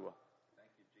alley, if you will. Thank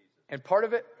you, Jesus. And part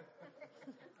of it,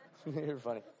 you're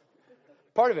funny.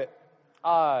 Part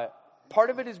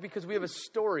of it is because we have a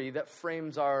story that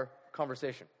frames our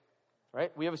conversation,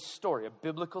 right? We have a story, a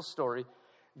biblical story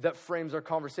that frames our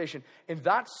conversation. And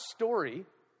that story,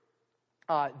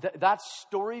 that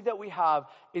story that we have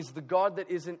is the God that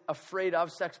isn't afraid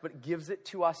of sex, but gives it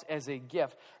to us as a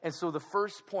gift. And so the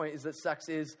first point is that sex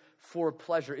is for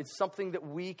pleasure. It's something that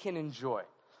we can enjoy.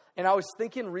 And I was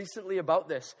thinking recently about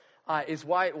this, is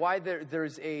why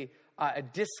there's a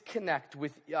disconnect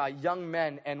with young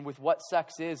men and with what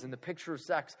sex is and the picture of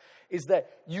sex, is that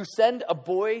you send a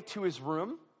boy to his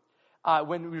room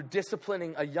when you're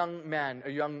disciplining a young man,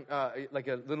 like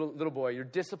a little boy, you're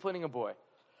disciplining a boy.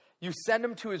 You send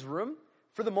him to his room.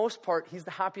 For the most part, he's the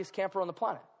happiest camper on the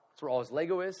planet. That's where all his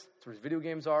Lego is. That's where his video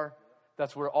games are.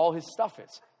 That's where all his stuff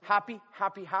is. Happy,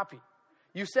 happy, happy.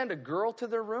 You send a girl to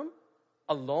their room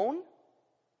alone,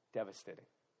 devastating.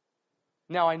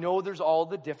 Now, I know there's all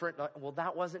the different, well,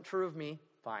 that wasn't true of me.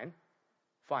 Fine.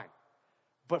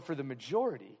 But for the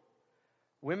majority,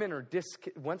 women are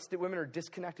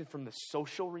disconnected from the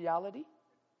social reality,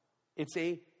 it's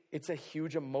a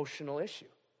huge emotional issue.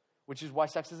 Which is why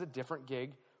sex is a different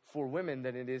gig for women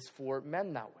than it is for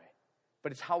men that way.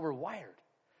 But it's how we're wired.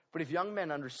 But if young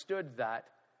men understood that,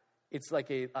 it's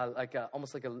like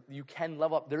almost like you can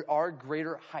level up. There are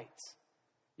greater heights.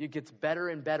 It gets better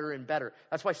and better and better.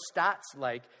 That's why stats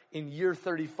like in year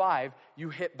 35, you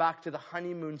hit back to the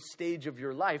honeymoon stage of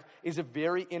your life is a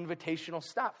very invitational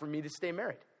stat for me to stay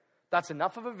married. That's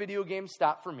enough of a video game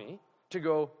stat for me to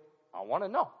go, I want to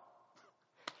know.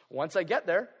 Once I get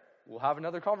there, we'll have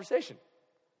another conversation.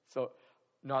 So,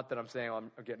 not that I'm saying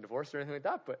I'm getting divorced or anything like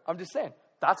that, but I'm just saying,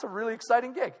 that's a really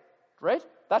exciting gig, right?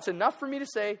 That's enough for me to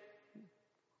say,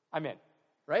 I'm in,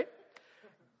 right?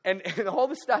 And all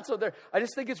the stats out there, I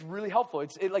just think it's really helpful.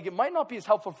 It might not be as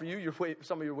helpful for you,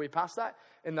 some of you are way past that,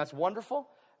 and that's wonderful,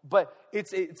 but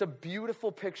it's a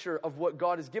beautiful picture of what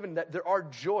God has given, that there are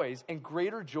joys and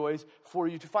greater joys for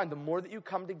you to find. The more that you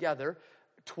come together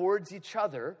towards each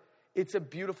other, it's a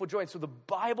beautiful joy. And so the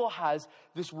Bible has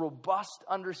this robust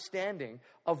understanding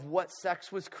of what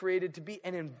sex was created to be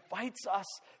and invites us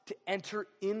to enter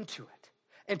into it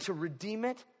and to redeem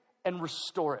it and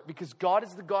restore it, because God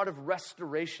is the God of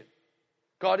restoration.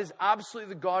 God is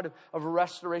absolutely the God of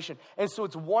restoration. And so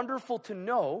it's wonderful to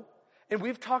know, and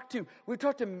we've talked to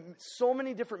so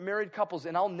many different married couples,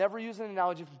 and I'll never use an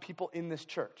analogy from people in this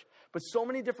church, but so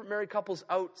many different married couples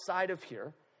outside of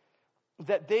here,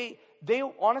 that they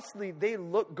honestly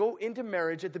go into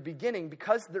marriage at the beginning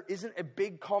because there isn't a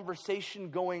big conversation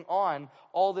going on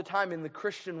all the time in the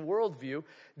Christian worldview.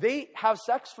 They have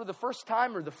sex for the first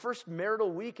time or the first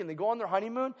marital week, and they go on their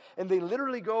honeymoon, and they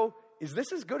literally go, is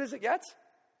this as good as it gets?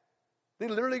 They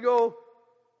literally go,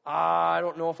 I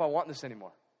don't know if I want this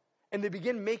anymore. And they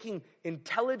begin making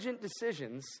intelligent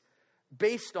decisions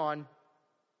based on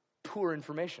poor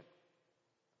information.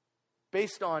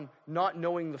 Based on not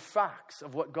knowing the facts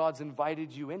of what God's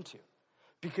invited you into.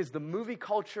 Because the movie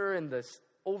culture and the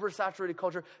oversaturated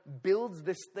culture builds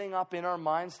this thing up in our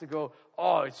minds to go,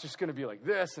 oh, it's just going to be like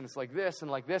this, and it's like this,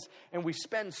 and like this. And we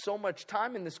spend so much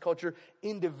time in this culture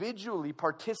individually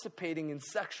participating in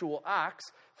sexual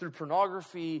acts through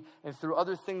pornography and through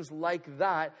other things like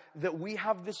that, that we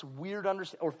have this weird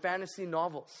understanding, or fantasy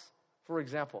novels, for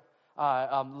example,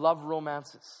 love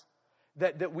romances.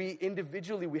 That we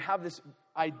individually, we have this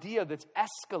idea that's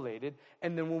escalated,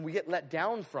 and then when we get let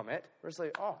down from it, we're just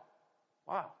like, oh,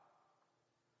 wow.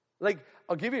 Like,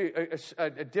 I'll give you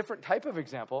a different type of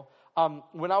example.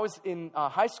 When I was in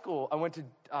high school, I went to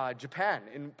Japan,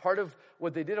 and part of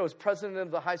what they did, I was president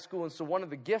of the high school, and so one of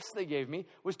the gifts they gave me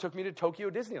took me to Tokyo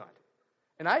Disneyland.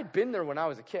 And I had been there when I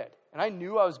was a kid, and I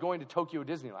knew I was going to Tokyo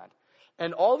Disneyland.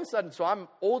 And all of a sudden, so I'm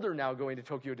older now going to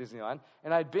Tokyo Disneyland,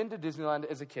 and I'd been to Disneyland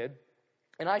as a kid,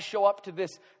 and I show up to this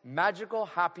magical,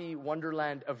 happy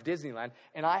wonderland of Disneyland,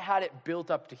 and I had it built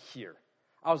up to here.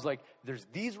 I was like, there's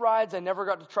these rides I never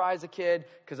got to try as a kid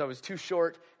because I was too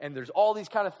short, and there's all these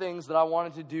kind of things that I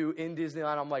wanted to do in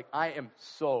Disneyland. I'm like, I am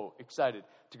so excited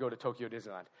to go to Tokyo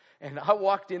Disneyland. And I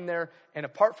walked in there, and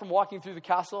apart from walking through the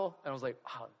castle, and I was like,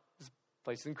 wow, this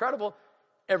place is incredible,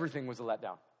 everything was a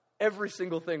letdown. Every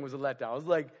single thing was a letdown. I was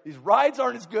like, these rides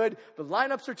aren't as good, the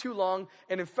lineups are too long,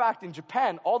 and in fact, in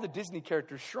Japan, all the Disney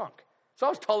characters shrunk. So I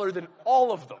was taller than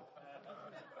all of them.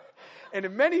 And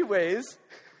in many ways,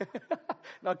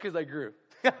 not because I grew,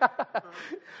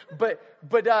 but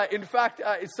in fact,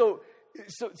 so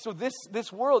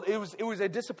this world, it was a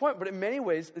disappointment. But in many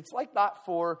ways, it's like that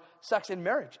for sex and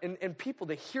marriage. And people,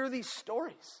 they hear these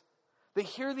stories.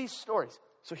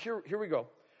 So here we go,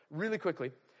 really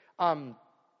quickly.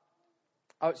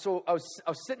 So I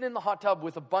was sitting in the hot tub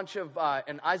with a bunch of,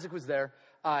 and Isaac was there,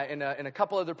 and a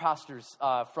couple other pastors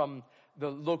from the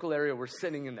local area were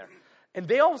sitting in there. And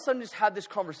they all of a sudden just had this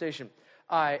conversation,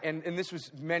 and this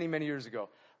was many, many years ago.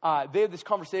 They had this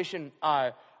conversation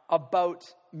about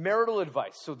marital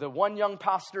advice. So the one young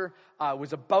pastor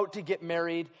was about to get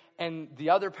married, and the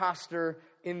other pastor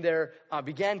in there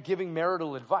began giving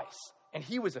marital advice. And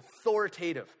he was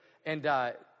authoritative. And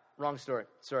wrong story.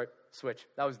 Sorry, switch.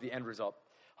 That was the end result.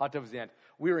 Hot tub was the end.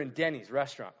 We were in Denny's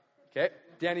restaurant, okay?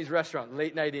 Denny's restaurant,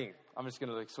 late night eating. I'm just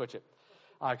going to switch it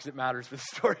because it matters for the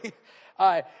story.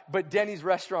 But Denny's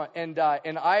restaurant, and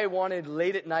I wanted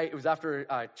late at night, it was after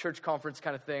a church conference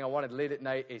kind of thing, I wanted late at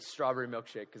night a strawberry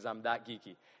milkshake because I'm that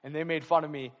geeky. And they made fun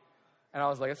of me, and I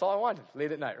was like, that's all I wanted,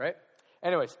 late at night, right?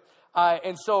 Anyways,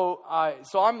 so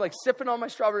I'm like sipping on my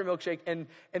strawberry milkshake, and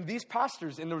these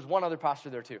pastors, and there was one other pastor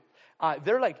there too,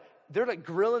 they're like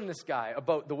grilling this guy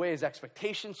about the way his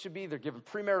expectations should be. They're giving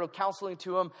premarital counseling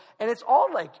to him, and it's all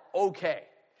like okay.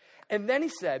 And then he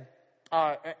said,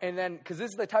 because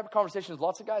this is the type of conversations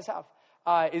lots of guys have,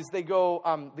 is they go,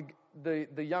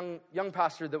 the young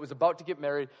pastor that was about to get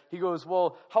married, he goes,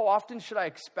 well, how often should I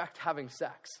expect having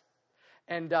sex?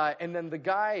 And then the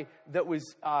guy that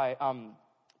was kind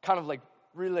of like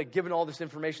really like giving all this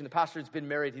information, the pastor has been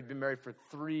married. He'd been married for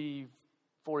 3-4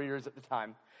 years at the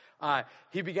time.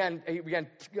 He began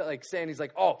like saying, he's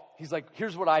like,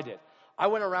 here's what I did. I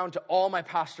went around to all my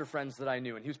pastor friends that I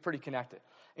knew, and he was pretty connected.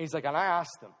 And he's like, and I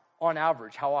asked them, on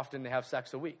average, how often they have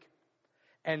sex a week.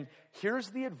 And here's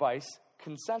the advice,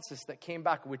 consensus that came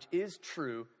back, which is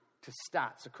true to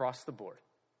stats across the board.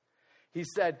 He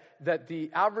said that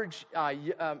the average,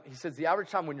 the average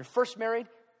time when you're first married,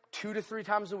 2 to 3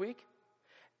 times a week.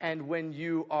 And when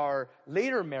you are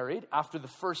later married, after the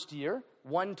first year,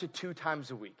 1 to 2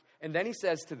 times a week. And then he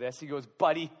says to this, he goes,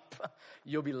 buddy,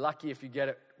 you'll be lucky if you get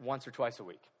it once or twice a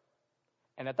week.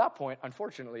 And at that point,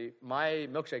 unfortunately, my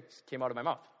milkshakes came out of my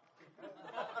mouth.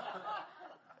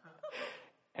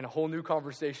 And a whole new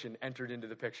conversation entered into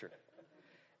the picture.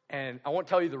 And I won't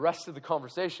tell you the rest of the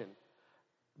conversation,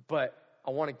 but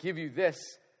I want to give you this,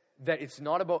 that it's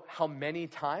not about how many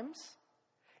times,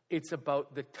 it's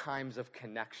about the times of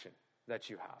connection that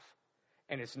you have.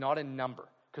 And it's not a number.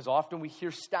 Because often we hear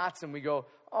stats and we go,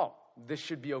 oh, this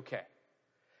should be okay.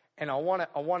 And I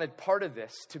wanted part of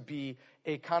this to be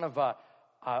a kind of a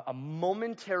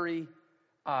momentary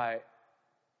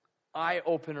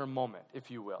eye-opener moment,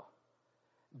 if you will.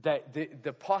 That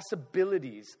the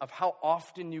possibilities of how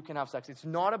often you can have sex. It's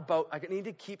not about, I need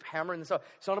to keep hammering this out.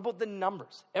 It's not about the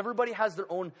numbers. Everybody has their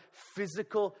own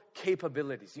physical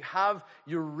capabilities. You have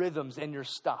your rhythms and your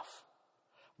stuff.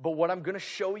 But what I'm going to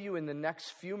show you in the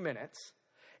next few minutes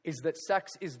is that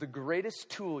sex is the greatest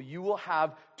tool you will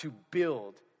have to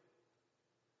build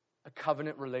a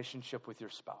covenant relationship with your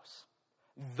spouse.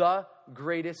 The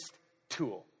greatest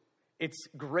tool. It's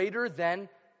greater than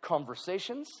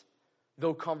conversations,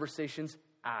 though conversations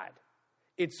add.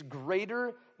 It's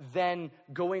greater than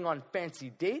going on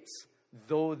fancy dates,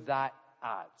 though that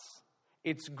adds.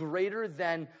 It's greater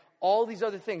than all these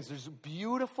other things. There's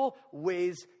beautiful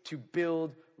ways to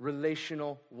build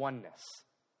relational oneness.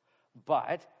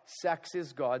 But sex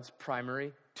is God's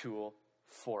primary tool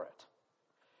for it.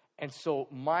 And so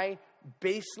my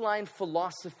baseline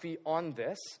philosophy on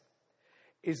this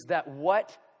is that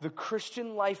what the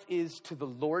Christian life is to the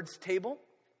Lord's table,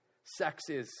 sex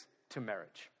is to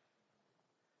marriage.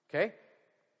 Okay?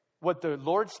 What the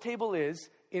Lord's table is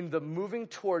in the moving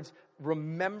towards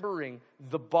remembering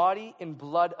the body and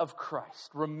blood of Christ,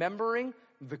 remembering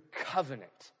the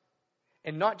covenant,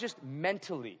 and not just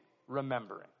mentally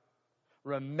remembering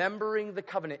the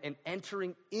covenant and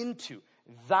entering into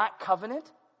that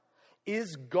covenant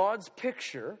is God's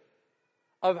picture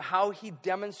of how he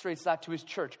demonstrates that to his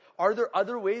church. Are there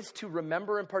other ways to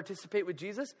remember and participate with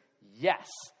Jesus? Yes,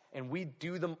 and we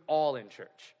do them all in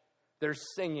church. There's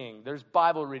singing, there's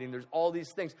Bible reading, there's all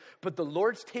these things. But the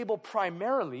Lord's table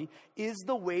primarily is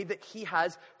the way that he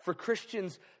has for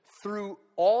Christians through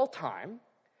all time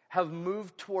have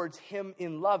moved towards him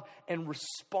in love and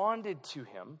responded to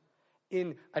him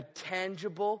in a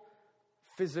tangible,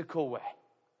 physical way.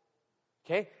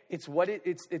 Okay? It's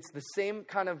the same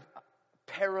kind of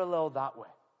parallel that way.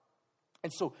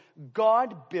 And so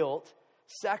God built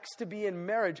sex to be in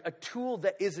marriage a tool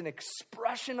that is an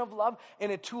expression of love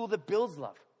and a tool that builds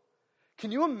love.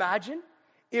 Can you imagine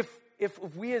if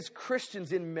we as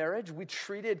Christians in marriage, we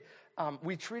treated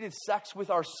sex with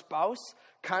our spouse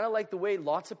kind of like the way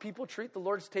lots of people treat the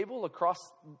Lord's table across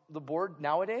the board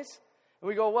nowadays? And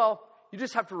we go, well, you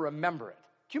just have to remember it.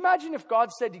 Can you imagine if God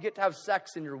said you get to have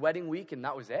sex in your wedding week and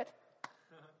that was it?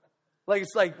 Like,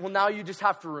 it's like, well, now you just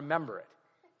have to remember it.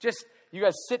 Just, you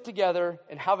guys sit together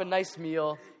and have a nice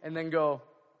meal and then go,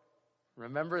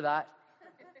 remember that?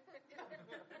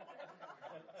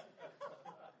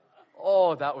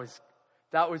 Oh, that was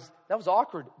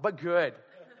awkward, but good.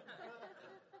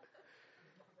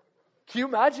 Can you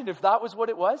imagine if that was what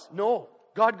it was? No.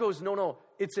 God goes, no.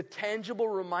 It's a tangible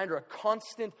reminder, a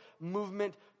constant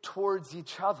movement towards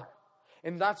each other.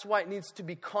 And that's why it needs to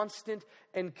be constant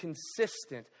and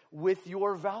consistent with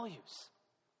your values.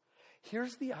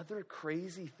 Here's the other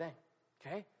crazy thing,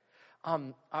 okay?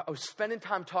 I was spending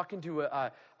time talking to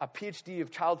a PhD of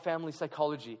child family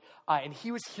psychology, and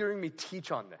he was hearing me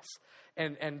teach on this,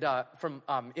 and from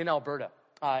in Alberta.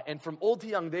 And from old to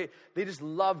young, they just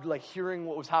loved like hearing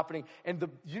what was happening. And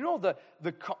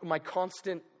my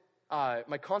constant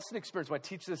experience when I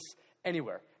teach this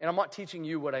anywhere, and I'm not teaching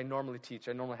you what I normally teach.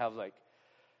 I normally have like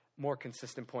more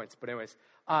consistent points. But anyways,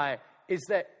 is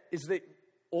that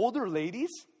older ladies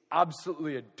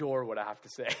absolutely adore what I have to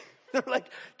say. They're like,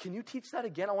 can you teach that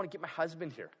again? I want to get my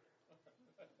husband here.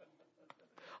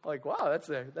 I'm like, wow, that's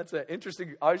an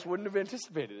interesting. I just wouldn't have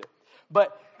anticipated it.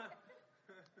 But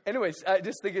anyways, I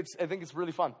think it's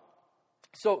really fun.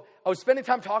 So I was spending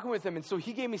time talking with him, and so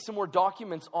he gave me some more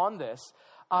documents on this.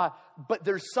 But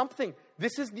there's something.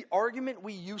 This is the argument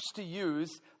we used to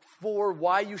use for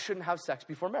why you shouldn't have sex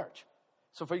before marriage.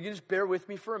 So if you can just bear with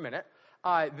me for a minute.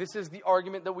 This is the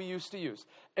argument that we used to use.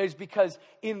 Is because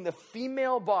in the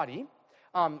female body,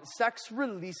 sex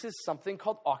releases something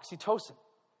called oxytocin.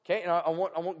 Okay, and I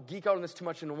won't geek out on this too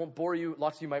much, and I won't bore you.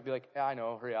 Lots of you might be like, yeah, I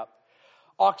know, hurry up.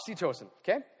 Oxytocin,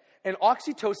 okay? And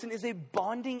oxytocin is a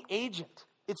bonding agent.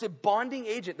 It's a bonding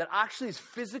agent that actually is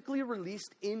physically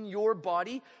released in your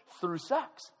body through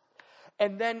sex.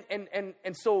 And then,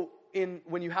 and so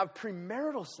when you have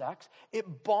premarital sex,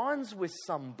 it bonds with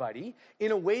somebody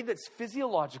in a way that's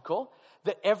physiological,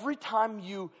 that every time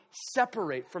you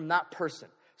separate from that person,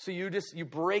 so you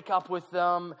break up with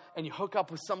them and you hook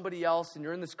up with somebody else and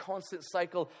you're in this constant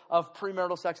cycle of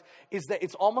premarital sex, is that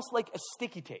it's almost like a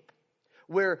sticky tape,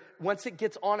 where once it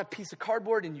gets on a piece of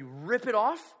cardboard and you rip it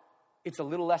off, it's a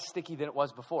little less sticky than it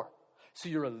was before. So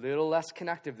you're a little less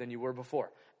connected than you were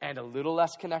before, and a little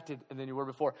less connected than you were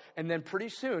before. And then pretty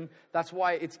soon, that's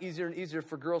why it's easier and easier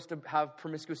for girls to have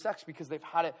promiscuous sex, because they've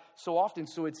had it so often,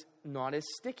 so it's not as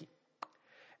sticky.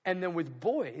 And then with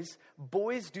boys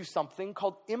do something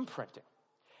called imprinting.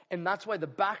 And that's why the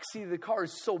backseat of the car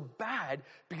is so bad,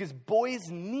 because boys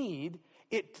need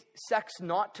sex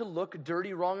not to look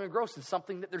dirty, wrong, and gross. It's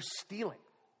something that they're stealing.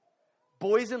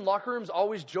 Boys in locker rooms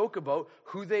always joke about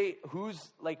who they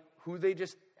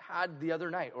just had the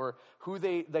other night, or who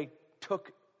they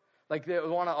took. Like they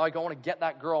want to, I want to get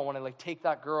that girl. I want to take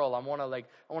that girl. I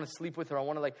want to sleep with her. I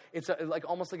want to it's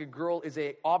almost like a girl is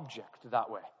a object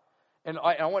that way. And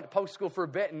I went to public school for a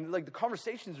bit, and the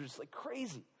conversations are just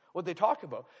crazy what they talk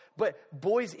about. But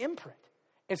boys imprint.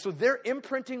 And so their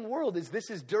imprinting world is this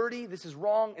is dirty, this is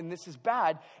wrong, and this is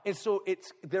bad. And so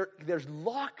they're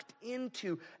locked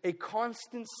into a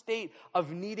constant state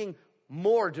of needing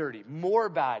more dirty, more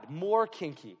bad, more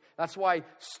kinky. That's why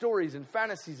stories and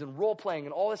fantasies and role-playing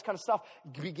and all this kind of stuff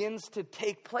begins to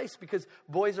take place because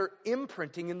boys are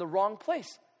imprinting in the wrong place.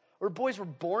 Where boys were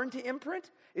born to imprint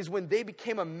is when they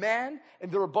became a man and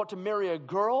they were about to marry a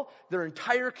girl, their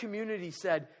entire community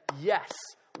said, yes,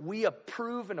 we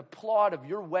approve and applaud of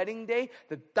your wedding day,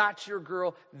 that's your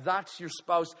girl, that's your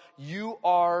spouse. You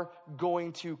are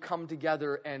going to come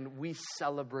together and we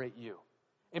celebrate you.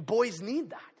 And boys need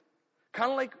that.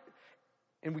 Kind of like,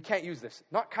 and we can't use this,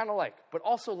 not kind of like, but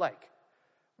also like,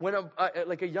 when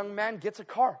a young man gets a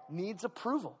car, needs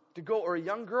approval to go, or a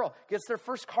young girl gets their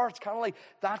first car, it's kind of like,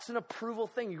 that's an approval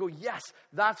thing. You go, yes,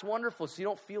 that's wonderful. So you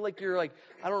don't feel like you're like,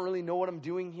 I don't really know what I'm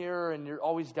doing here, and you're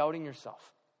always doubting yourself,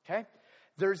 okay?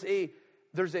 There's a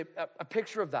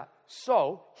picture of that.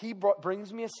 So he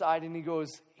brings me aside and he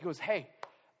goes, hey,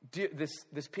 this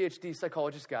PhD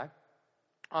psychologist guy,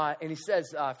 and he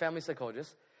says, family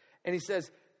psychologist, and he says,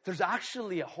 there's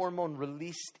actually a hormone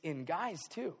released in guys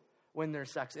too when they're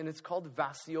sex, and it's called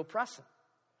vasopressin.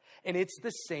 And it's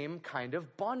the same kind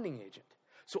of bonding agent.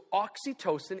 So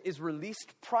oxytocin is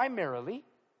released primarily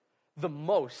the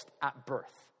most at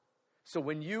birth. So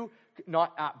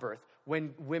not at birth,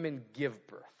 when women give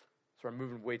birth. Sorry, I'm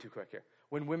moving way too quick here.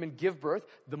 When women give birth,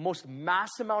 the most mass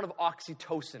amount of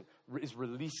oxytocin is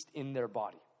released in their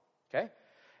body, okay?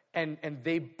 And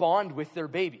they bond with their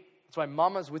baby. That's why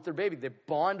mamas with their baby, they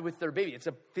bond with their baby. It's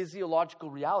a physiological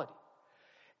reality.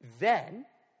 Then,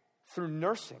 through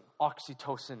nursing,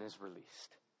 oxytocin is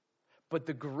released. But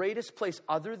the greatest place,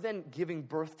 other than giving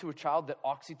birth to a child, that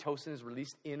oxytocin is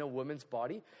released in a woman's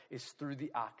body is through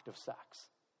the act of sex.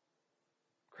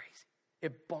 Crazy.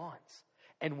 It bonds.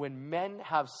 And when men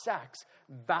have sex,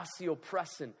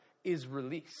 vasopressin is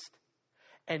released.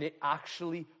 And it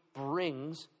actually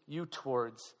brings you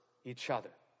towards each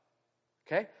other.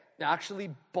 Okay? It actually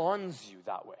bonds you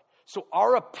that way. So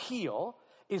our appeal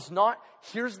is not,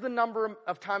 here's the number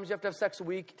of times you have to have sex a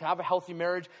week to have a healthy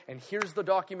marriage, and here's the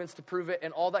documents to prove it,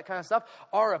 and all that kind of stuff.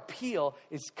 Our appeal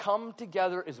is come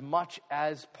together as much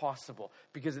as possible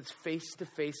because it's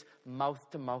face-to-face,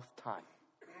 mouth-to-mouth time.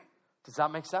 Does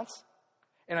that make sense?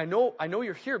 And I know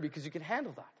you're here because you can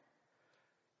handle that.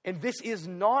 And this is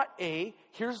not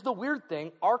here's the weird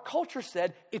thing, our culture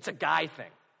said it's a guy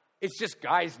thing. It's just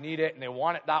guys need it and they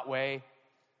want it that way.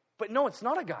 But no, it's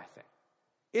not a guy thing.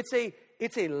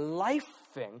 It's a life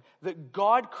thing that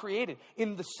God created.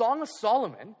 In the Song of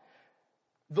Solomon,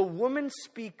 the woman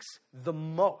speaks the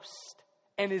most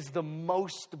and is the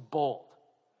most bold.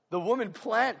 The woman,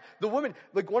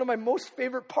 like one of my most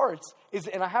favorite parts is,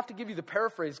 and I have to give you the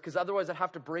paraphrase because otherwise I'd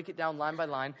have to break it down line by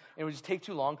line and it would just take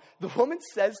too long. The woman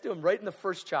says to him right in the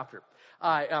first chapter,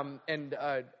 the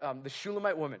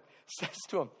Shulamite woman says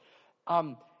to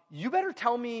him, you better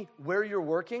tell me where you're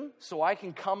working so I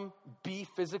can come be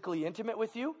physically intimate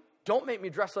with you. Don't make me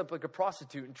dress up like a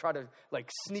prostitute and try to like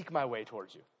sneak my way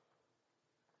towards you.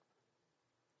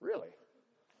 Really?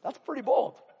 That's pretty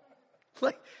bold.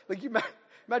 Like you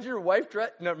imagine your wife dress.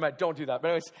 No, don't do that. But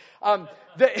anyways,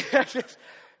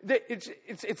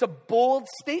 it's a bold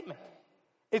statement.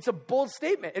 It's a bold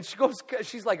statement. And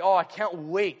she's like, oh, I can't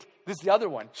wait. This is the other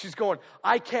one. She's going,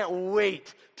 I can't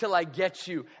wait till I get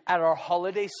you at our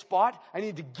holiday spot. I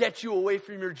need to get you away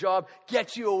from your job,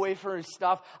 get you away from your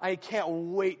stuff. I can't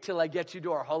wait till I get you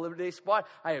to our holiday spot.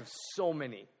 I have so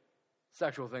many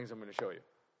sexual things I'm going to show you.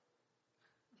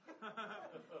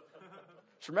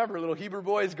 Just remember, little Hebrew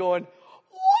boys going,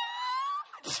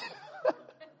 what?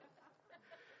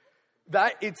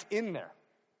 That, it's in there.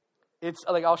 It's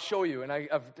like, I'll show you, and I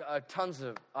have tons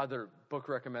of other book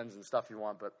recommends and stuff you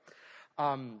want,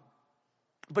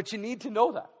 but you need to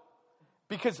know that.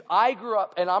 Because I grew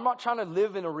up, and I'm not trying to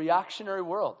live in a reactionary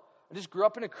world. I just grew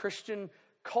up in a Christian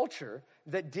culture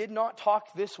that did not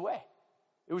talk this way.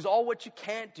 It was all what you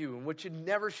can't do and what you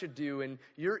never should do, and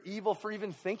you're evil for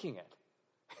even thinking it.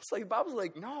 It's like, the Bible's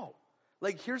like, no.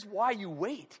 Like, here's why you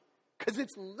wait. Because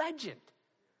it's legend.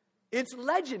 It's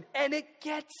legend, and it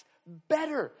gets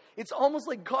better. It's almost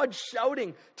like God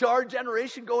shouting to our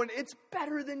generation going, it's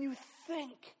better than you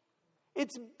think.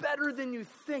 It's better than you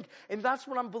think. And that's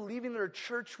what I'm believing that our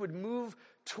church would move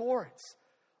towards.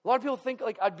 A lot of people think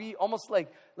like I'd be almost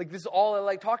like this is all I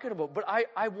like talking about. But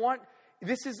I want,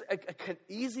 this is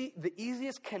the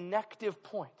easiest connective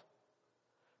point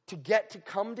to get to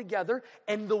come together.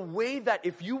 And the way that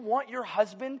if you want your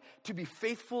husband to be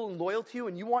faithful and loyal to you,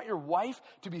 and you want your wife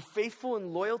to be faithful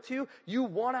and loyal to you, you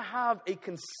want to have a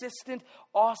consistent,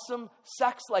 awesome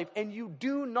sex life. And you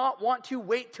do not want to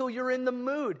wait till you're in the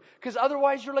mood, because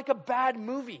otherwise you're like a bad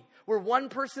movie where one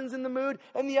person's in the mood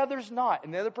and the other's not.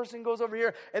 And the other person goes over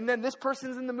here, and then this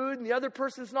person's in the mood and the other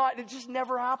person's not. It just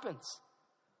never happens.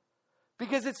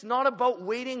 Because it's not about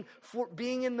waiting for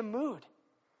being in the mood.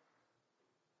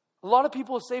 A lot of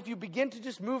people say if you begin to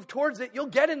just move towards it, you'll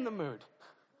get in the mood.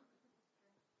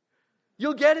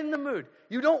 You'll get in the mood.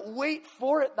 You don't wait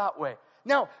for it that way.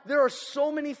 Now, there are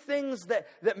so many things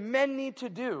that men need to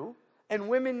do and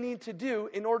women need to do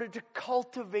in order to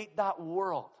cultivate that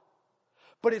world.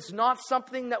 But it's not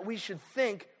something that we should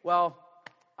think, well,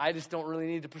 I just don't really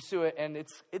need to pursue it, and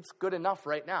it's good enough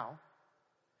right now.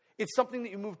 It's something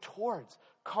that you move towards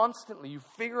constantly. You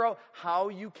figure out how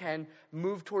you can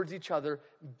move towards each other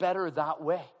better that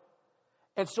way.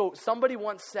 And so somebody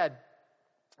once said,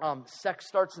 sex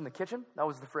starts in the kitchen. That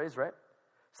was the phrase, right?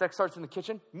 Sex starts in the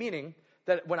kitchen, meaning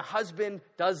that when a husband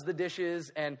does the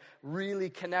dishes and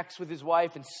really connects with his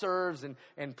wife and serves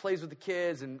and plays with the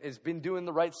kids and has been doing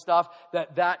the right stuff,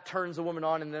 that turns a woman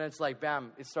on, and then it's like,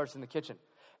 bam, it starts in the kitchen.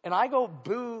 And I go,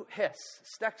 boo, hiss.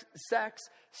 Sex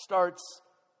starts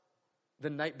the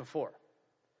night before.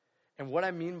 And what I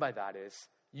mean by that is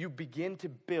you begin to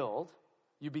build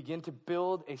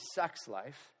a sex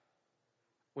life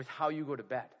with how you go to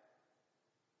bed.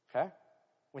 Okay?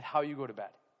 With how you go to bed.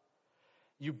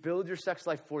 You build your sex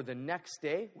life for the next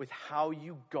day with how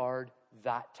you guard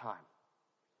that time.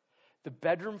 The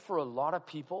bedroom for a lot of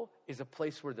people is a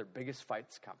place where their biggest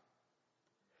fights come.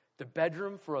 The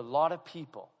bedroom for a lot of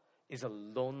people is a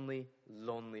lonely,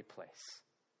 lonely place.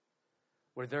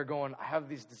 Where they're going, I have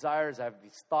these desires, I have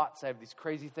these thoughts, I have these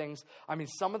crazy things. I mean,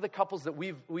 some of the couples that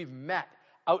we've met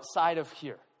outside of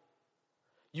here,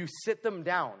 you sit them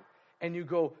down and you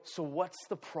go, so what's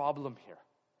the problem here?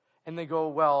 And they go,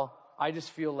 well, I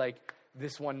just feel like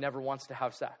this one never wants to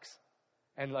have sex.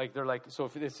 And like they're like, so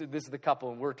if this is the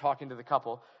couple and we're talking to the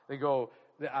couple, they go,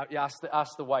 ask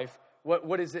the wife,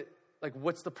 what is it, like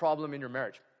what's the problem in your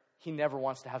marriage? He never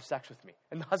wants to have sex with me.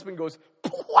 And the husband goes,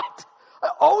 what? I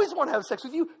always want to have sex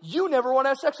with you. You never want to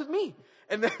have sex with me.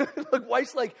 And then the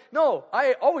wife's like, no,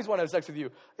 I always want to have sex with you.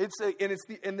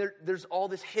 There's all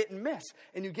this hit and miss.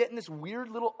 And you get in this weird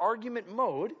little argument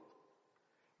mode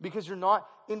because you're not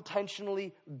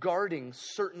intentionally guarding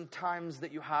certain times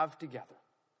that you have together.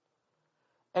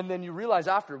 And then you realize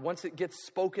after, once it gets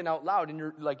spoken out loud and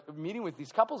you're like meeting with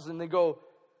these couples and they go,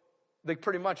 like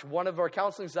pretty much one of our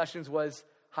counseling sessions was,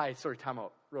 hi, sorry, time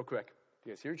out real quick. Do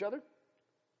you guys hear each other?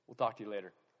 We'll talk to you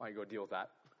later. Why don't you go deal with that?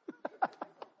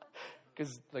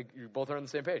 Because like you both are on the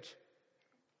same page.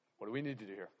 What do we need to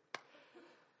do here?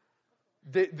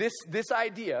 This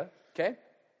idea, okay?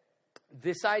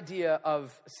 This idea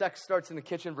of sex starts in the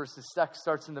kitchen versus sex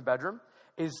starts in the bedroom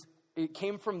it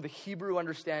came from the Hebrew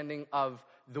understanding of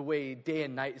the way day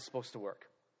and night is supposed to work.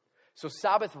 So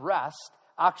Sabbath rest,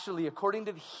 actually, according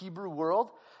to the Hebrew world,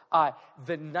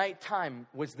 the nighttime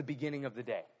was the beginning of the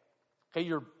day. Okay,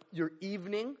 your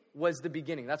evening was the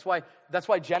beginning. That's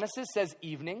why Genesis says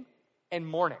evening and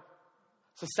morning.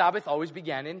 So Sabbath always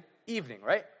began in evening,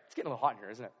 right? It's getting a little hot in here,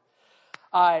 isn't it?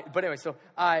 But anyway, so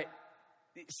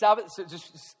Sabbath. So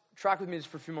just track with me just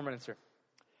for a few more minutes here.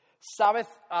 Sabbath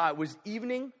was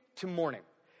evening to morning,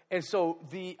 and so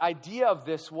the idea of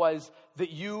this was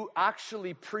that you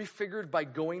actually prefigured by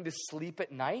going to sleep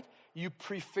at night. You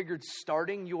prefigured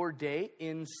starting your day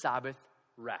in Sabbath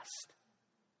rest.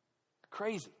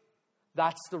 Crazy.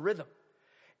 That's the rhythm.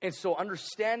 And so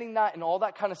understanding that and all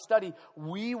that kind of study,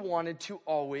 we wanted to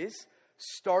always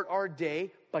start our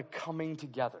day by coming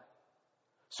together.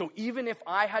 So even if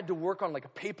I had to work on like a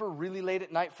paper really late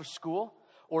at night for school,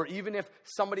 or even if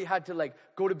somebody had to like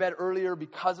go to bed earlier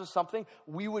because of something,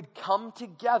 we would come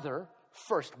together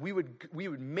first. We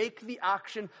would make the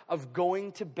action of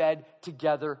going to bed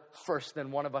together first,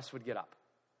 then one of us would get up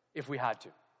if we had to.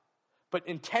 But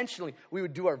intentionally, we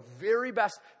would do our very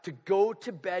best to go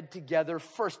to bed together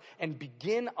first and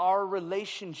begin our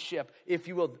relationship, if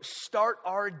you will, start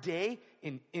our day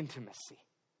in intimacy.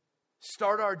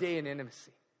 Start our day in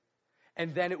intimacy.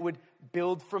 And then it would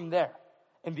build from there.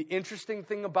 And the interesting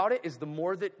thing about it is the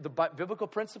more that the biblical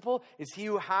principle is he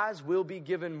who has will be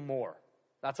given more.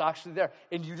 That's actually there.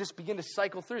 And you just begin to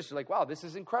cycle through. So you're like, wow, this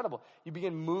is incredible. You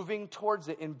begin moving towards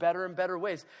it in better and better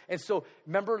ways. And so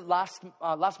remember last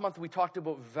month we talked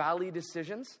about valley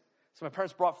decisions. So my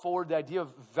parents brought forward the idea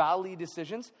of valley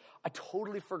decisions. I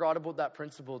totally forgot about that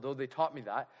principle, though they taught me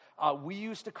that. We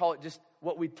used to call it just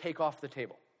what we'd take off the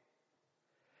table.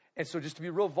 And so just to be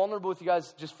real vulnerable with you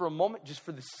guys, just for a moment, just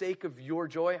for the sake of your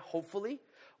joy, hopefully,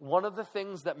 one of the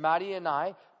things that Maddie and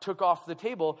I took off the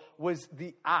table was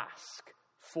the ask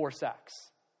for sex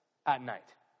at night.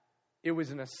 It was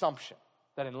an assumption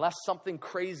that unless something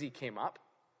crazy came up,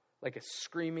 like a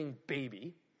screaming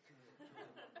baby,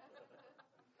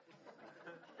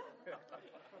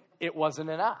 it wasn't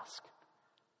an ask.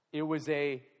 It was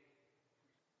going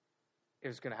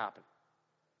to happen.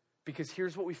 Because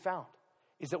here's what we found,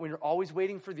 is that when you're always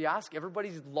waiting for the ask,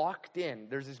 everybody's locked in.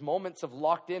 There's these moments of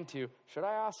locked into, should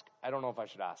I ask? I don't know if I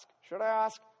should ask. Should I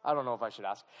ask? I don't know if I should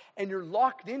ask. And you're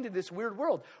locked into this weird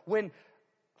world. When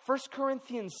 1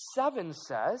 Corinthians 7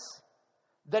 says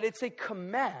that it's a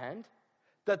command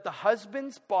that the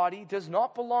husband's body does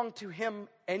not belong to him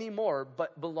anymore,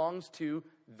 but belongs to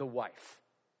the wife.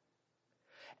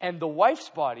 And the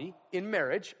wife's body, in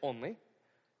marriage only,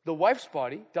 the wife's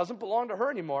body doesn't belong to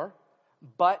her anymore,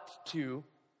 but to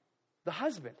the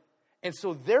husband. And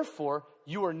so therefore,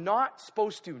 you are not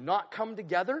supposed to not come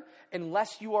together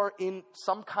unless you are in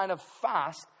some kind of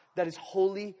fast that is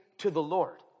holy to the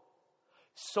Lord,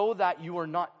 so that you are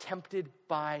not tempted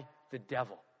by the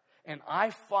devil. And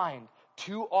I find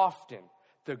too often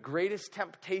the greatest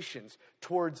temptations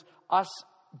towards us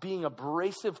being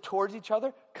abrasive towards each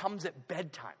other comes at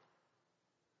bedtime.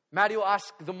 Maddie will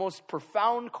ask the most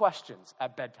profound questions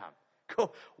at bedtime.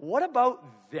 Go, what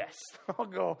about this? I'll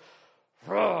go,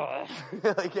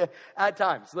 like at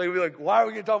times. Like, we'll be like, why are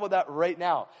we going to talk about that right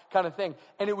now? Kind of thing.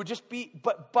 And it would just be,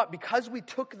 but because we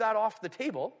took that off the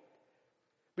table,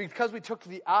 because we took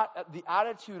the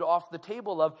attitude off the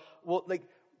table of, well, like,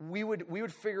 we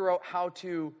would figure out how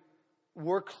to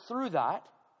work through that.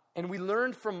 And we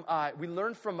learned from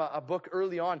a book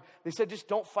early on. They said, just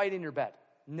don't fight in your bed.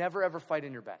 Never ever fight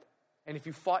in your bed. And if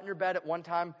you fought in your bed at one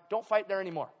time, don't fight there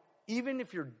anymore. Even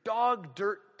if you're dog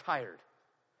dirt tired,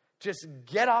 just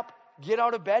get up, get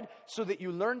out of bed so that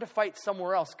you learn to fight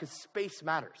somewhere else, because space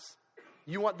matters.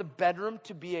 You want the bedroom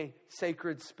to be a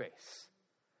sacred space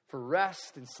for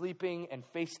rest and sleeping and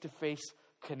face-to-face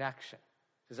connection.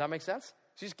 Does that make sense?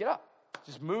 So just get up.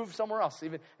 Just move somewhere else.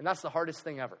 And that's the hardest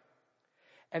thing ever.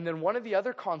 And then one of the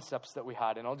other concepts that we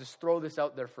had, and I'll just throw this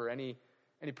out there for any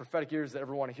prophetic ears that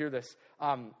ever want to hear this.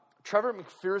 Trevor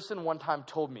McPherson one time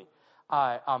told me,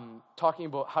 talking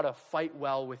about how to fight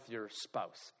well with your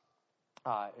spouse,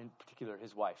 in particular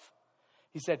his wife.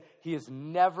 He said he has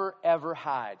never, ever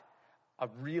had a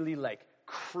really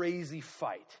crazy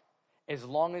fight as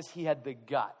long as he had the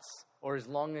guts, or as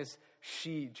long as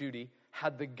she, Judy,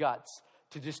 had the guts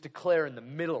to just declare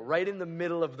right in the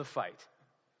middle of the fight,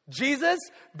 Jesus,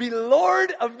 be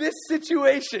Lord of this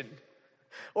situation.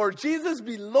 Or Jesus,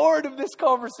 be Lord of this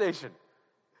conversation.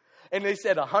 And they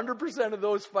said 100% of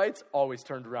those fights always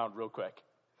turned around real quick.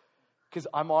 Because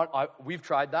we've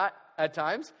tried that at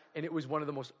times, and it was one of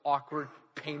the most awkward,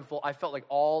 painful. I felt like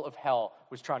all of hell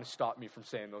was trying to stop me from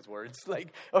saying those words. I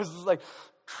was just like,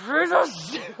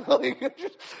 Jesus,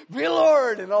 be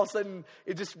Lord. And all of a sudden,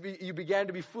 you began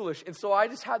to be foolish. And so I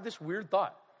just had this weird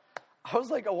thought. I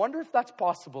was like, I wonder if that's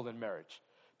possible in marriage.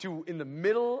 To, in the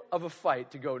middle of a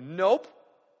fight, to go, nope,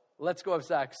 let's go have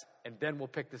sex, and then we'll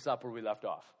pick this up where we left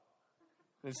off.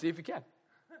 And see if you can.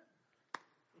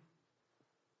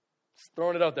 Just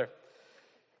throwing it out there.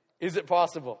 Is it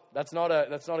possible? That's not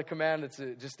a command. It's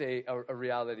just a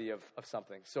reality of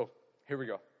something. So here we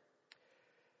go.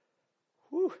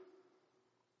 Whew.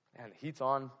 And the heat's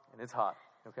on and it's hot.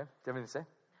 Okay? Do you have anything to say?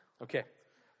 Okay.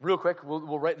 Real quick,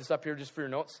 we'll write this up here just for your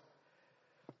notes.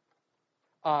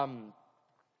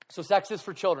 So sex is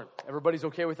for children. Everybody's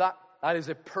okay with that? That is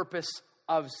a purpose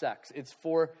of sex. It's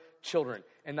for children.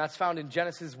 And that's found in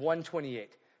Genesis 1:28.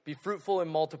 Be fruitful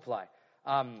and multiply.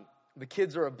 The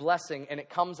kids are a blessing, and it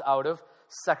comes out of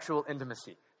sexual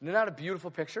intimacy. Isn't that a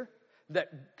beautiful picture?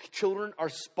 That children are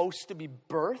supposed to be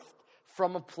birthed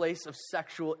from a place of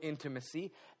sexual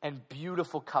intimacy and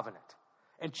beautiful covenant.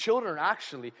 And children,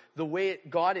 actually, the way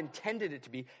God intended it to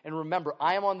be, and remember,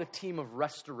 I am on the team of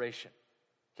restoration.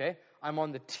 Okay? I'm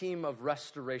on the team of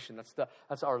restoration.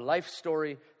 That's our life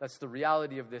story. That's the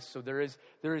reality of this. So there is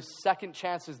second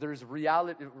chances. There is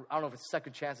reality. I don't know if it's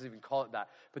second chances, even call it that.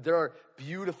 But there are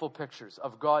beautiful pictures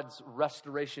of God's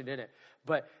restoration in it.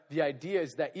 But the idea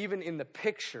is that even in the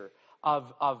picture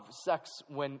of sex,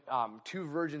 when two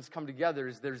virgins come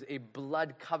together, there's a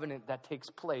blood covenant that takes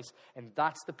place. And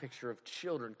that's the picture of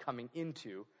children coming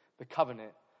into the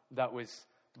covenant that was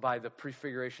by the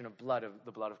prefiguration of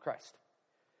the blood of Christ.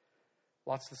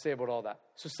 Lots to say about all that.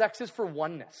 So sex is for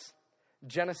oneness.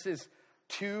 Genesis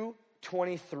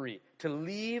 2:23. To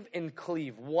leave and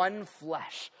cleave, one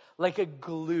flesh, like a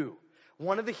glue.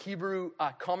 One of the Hebrew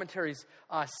commentaries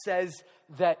says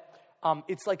that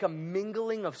it's like a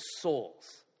mingling of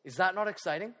souls. Is that not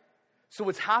exciting? So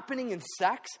what's happening in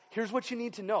sex, here's what you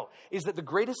need to know, is that the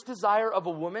greatest desire of a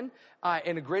woman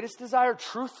and the greatest desire,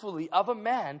 truthfully, of a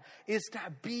man is to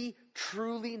be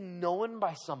truly known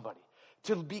by somebody.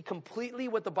 To be completely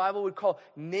what the Bible would call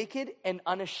naked and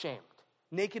unashamed.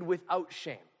 Naked without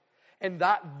shame. And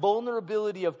that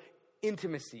vulnerability of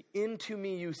intimacy, into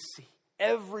me you see.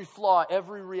 Every flaw,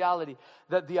 every reality.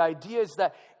 That the idea is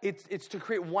that it's to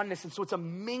create oneness. And so it's a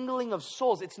mingling of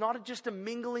souls. It's not just a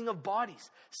mingling of bodies.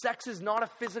 Sex is not a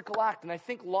physical act. And I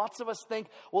think lots of us think,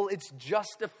 well, it's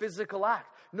just a physical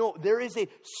act. No, there is a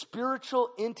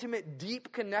spiritual, intimate,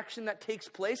 deep connection that takes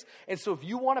place. And so if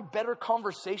you want a better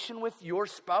conversation with your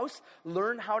spouse,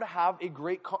 learn how to have a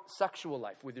great sexual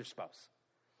life with your spouse.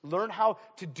 Learn how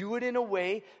to do it in a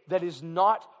way that is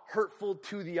not hurtful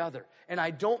to the other. And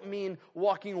I don't mean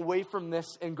walking away from this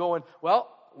and going, well,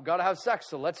 we got to have sex,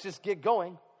 so let's just get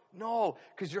going. No,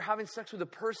 because you're having sex with a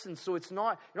person, so you're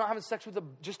not having sex with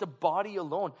just a body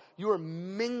alone. You are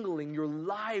mingling your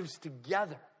lives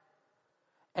together.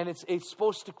 And it's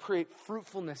supposed to create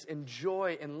fruitfulness and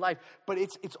joy in life. But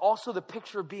it's also the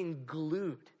picture of being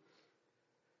glued.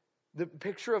 The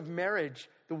picture of marriage,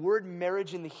 the word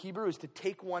marriage in the Hebrew is to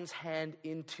take one's hand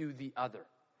into the other.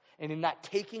 And in that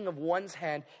taking of one's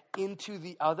hand into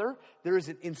the other, there is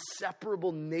an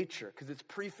inseparable nature because it's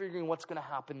prefiguring what's going to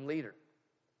happen later.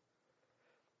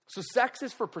 So sex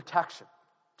is for protection.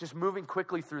 Just moving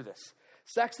quickly through this.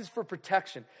 Sex is for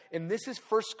protection. And this is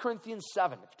 1 Corinthians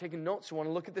 7. If you're taking notes, you want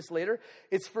to look at this later.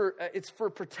 It's for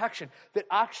protection. That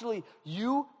actually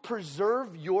you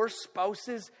preserve your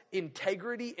spouse's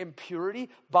integrity and purity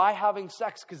by having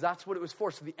sex. Because that's what it was for.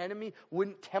 So the enemy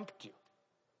wouldn't tempt you.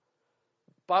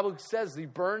 Bible says you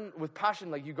burn with passion,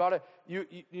 like you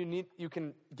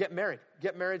can get married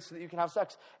so that you can have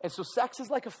sex. And so sex is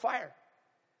like a fire,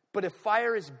 but a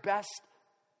fire is best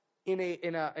in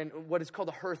what is called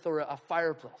a hearth or a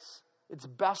fireplace. It's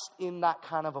best in that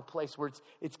kind of a place where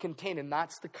it's contained, and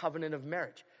that's the covenant of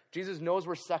marriage. Jesus knows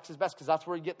where sex is best because that's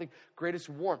where you get the greatest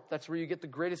warmth. That's where you get the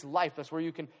greatest life. That's where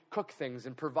you can cook things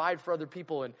and provide for other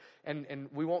people. And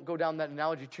we won't go down that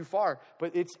analogy too far,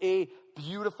 but it's a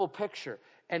beautiful picture.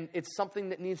 And it's something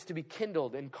that needs to be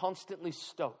kindled and constantly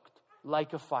stoked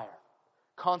like a fire.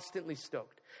 Constantly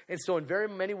stoked. And so in very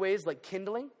many ways, like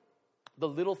kindling, the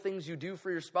little things you do for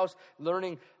your spouse,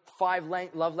 learning 5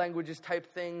 love languages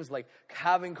type things, like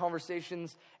having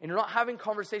conversations. And you're not having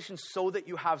conversations so that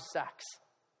you have sex.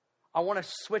 I want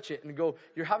to switch it and go,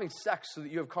 you're having sex so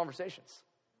that you have conversations.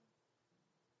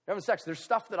 You're having sex. There's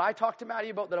stuff that I talk to Maddie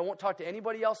about that I won't talk to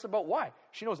anybody else about. Why?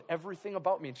 She knows everything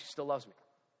about me and she still loves me.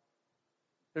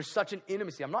 There's such an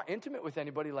intimacy. I'm not intimate with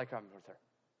anybody like I'm with her.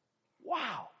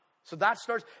 Wow. So that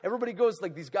starts, everybody goes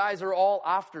like these guys are all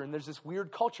after, and there's this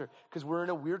weird culture because we're in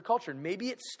a weird culture. And maybe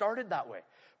it started that way.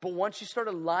 But once you start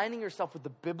aligning yourself with the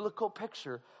biblical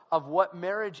picture of what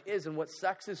marriage is and what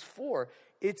sex is for,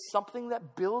 it's something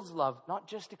that builds love, not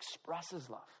just expresses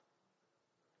love.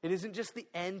 It isn't just the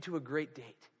end to a great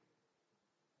date.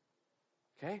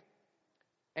 Okay?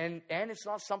 And it's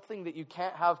not something that you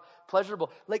can't have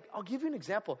pleasurable. Like, I'll give you an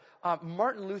example.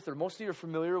 Martin Luther, most of you are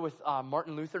familiar with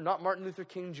Martin Luther, not Martin Luther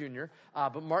King Jr.,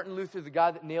 but Martin Luther, the guy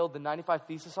that nailed the 95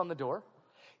 Theses on the door.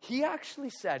 He actually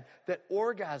said that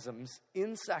orgasms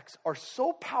in sex are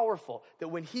so powerful that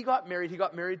when he got married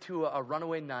to a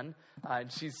runaway nun, and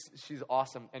she's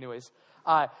awesome anyways.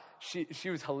 She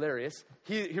was hilarious.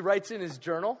 He writes in his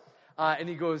journal, and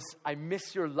he goes, "I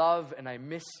miss your love and I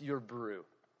miss your brew."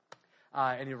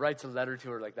 And he writes a letter to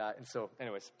her like that. And so,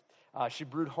 anyways, she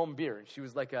brewed home beer. And she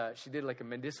was she did like a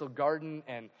medicinal garden.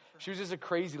 And she was just a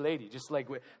crazy lady. Just like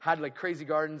had like crazy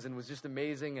gardens and was just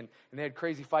amazing. And they had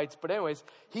crazy fights. But anyways,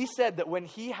 he said that when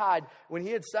he had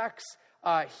sex,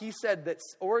 he said that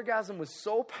orgasm was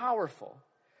so powerful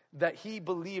that he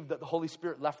believed that the Holy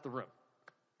Spirit left the room.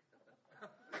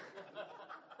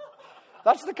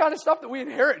 That's the kind of stuff that we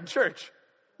inherit in church.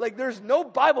 Like there's no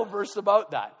Bible verse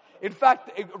about that. In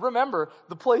fact, remember,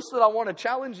 the place that I want to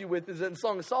challenge you with is in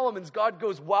Song of Solomon's. God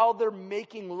goes, while they're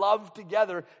making love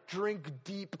together, drink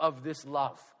deep of this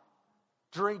love.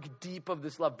 Drink deep of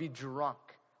this love. Be drunk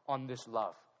on this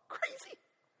love. Crazy.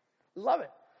 Love it.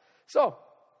 So,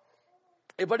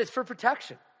 but it's for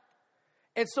protection.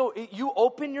 And so you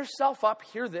open yourself up,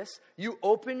 hear this, you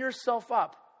open yourself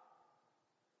up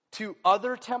to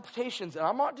other temptations. And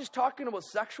I'm not just talking about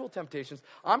sexual temptations.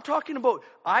 I'm talking about,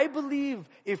 I believe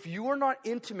if you are not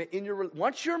intimate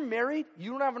once you're married,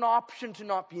 you don't have an option to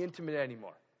not be intimate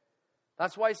anymore.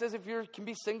 That's why he says if you can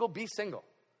be single, be single.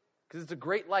 because it's a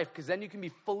great life, because then you can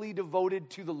be fully devoted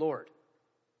to the Lord.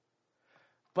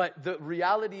 But the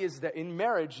reality is that in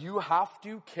marriage, you have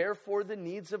to care for the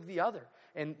needs of the other.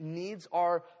 And needs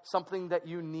are something that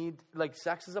you need, like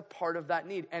sex is a part of that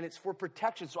need. And it's for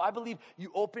protection. So I believe you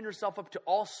open yourself up to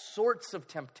all sorts of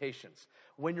temptations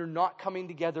when you're not coming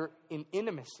together in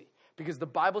intimacy. Because the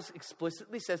Bible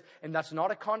explicitly says, and that's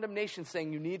not a condemnation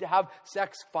saying you need to have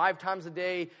sex 5 times a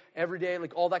day, every day,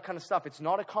 like all that kind of stuff. It's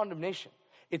not a condemnation.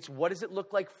 It's what does it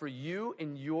look like for you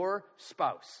and your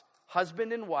spouse,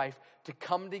 husband and wife, to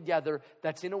come together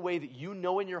that's in a way that you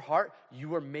know in your heart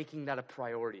you are making that a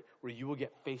priority, where you will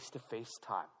get face-to-face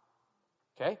time.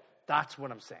 Okay? That's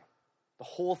what I'm saying. The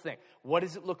whole thing. What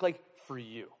does it look like for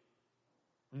you?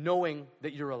 Knowing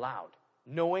that you're allowed.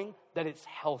 Knowing that it's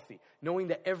healthy. Knowing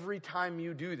that every time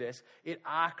you do this, it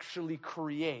actually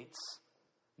creates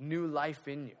new life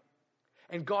in you.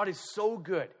 And God is so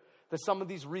good that some of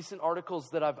these recent articles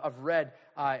that I've read,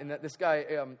 and that this guy,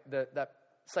 that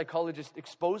psychologist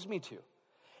exposed me to,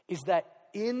 is that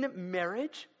in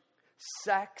marriage,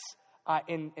 sex,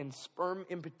 and sperm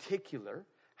in particular,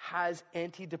 has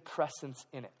antidepressants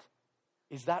in it.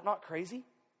 Is that not crazy?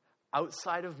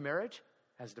 Outside of marriage,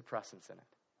 has depressants in it.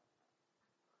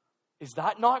 Is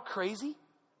that not crazy?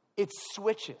 It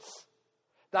switches.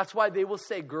 That's why they will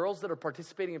say girls that are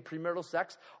participating in premarital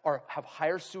sex have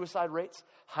higher suicide rates,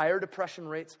 higher depression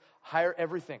rates, higher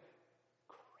everything.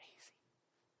 Crazy.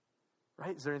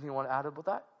 Right? Is there anything you want to add about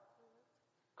that?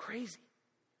 Crazy.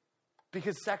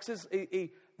 Because sex is the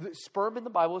sperm in the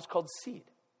Bible is called seed,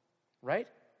 right?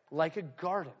 Like a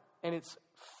garden. And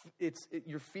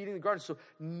you're feeding the garden. So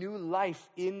new life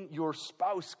in your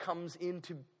spouse comes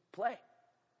into play.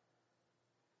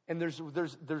 And there's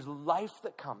life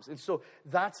that comes. And so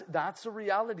that's a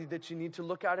reality that you need to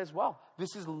look at as well.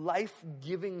 This is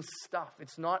life-giving stuff.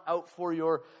 It's not out for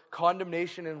your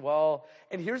condemnation and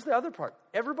here's the other part.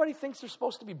 Everybody thinks they're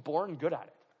supposed to be born good at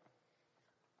it.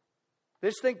 They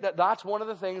just think that that's one of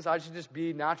the things I should just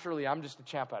be naturally, I'm just a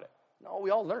champ at it. No, we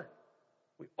all learn.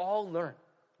 We all learn.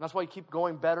 And that's why you keep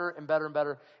going better and better and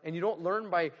better. And you don't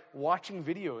learn by watching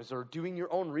videos or doing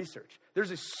your own research. There's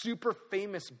a super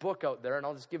famous book out there, and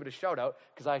I'll just give it a shout out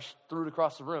because I threw it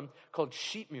across the room, called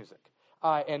Sheet Music.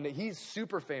 And he's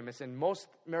super famous, and most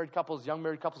married couples, young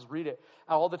married couples read it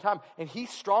all the time. And he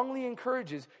strongly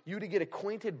encourages you to get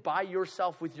acquainted by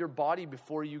yourself with your body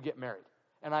before you get married.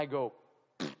 And I go,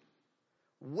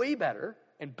 way better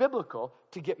and biblical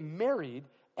to get married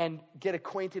and get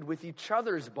acquainted with each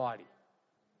other's body.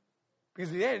 Because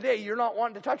at the end of the day, you're not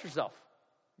wanting to touch yourself.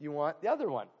 You want the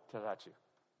other one to touch you,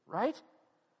 right?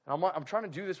 And I'm trying to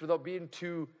do this without being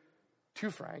too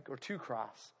frank or too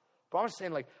crass. But I'm just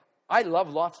saying, like, I love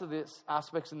lots of these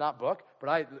aspects in that book, but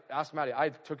I asked Maddie, I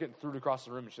took it and threw it across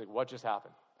the room, and she's like, what just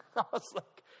happened? I was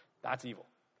like, that's evil.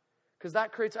 Because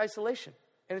that creates isolation,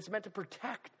 and it's meant to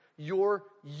protect your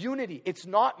unity. It's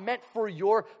not meant for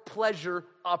your pleasure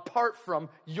apart from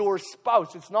your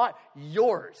spouse. It's not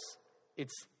yours.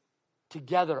 It's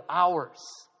together, ours,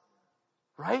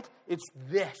 right? It's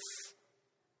this.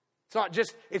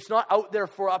 It's not out there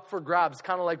up for grabs,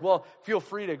 kind of like, well, feel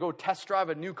free to go test drive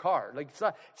a new car. Like,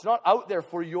 it's not out there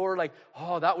for your, like,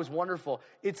 oh, that was wonderful.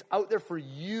 It's out there for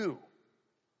you.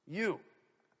 You.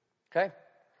 Okay?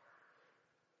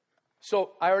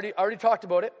 So I already talked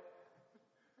about it.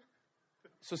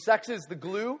 So sex is the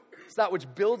glue. It's that which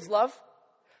builds love.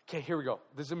 Okay, here we go.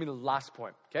 This is going to be the last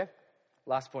point, okay?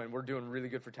 Last point. We're doing really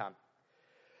good for time.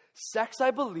 Sex,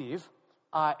 I believe,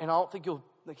 and I don't think you'll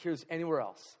hear this anywhere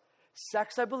else.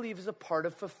 Sex, I believe, is a part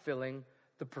of fulfilling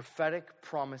the prophetic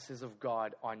promises of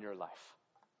God on your life.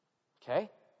 Okay?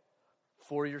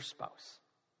 For your spouse.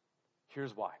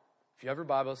 Here's why. If you have your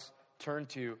Bibles, turn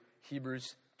to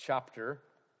Hebrews chapter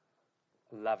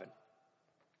 11.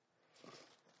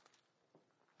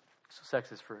 So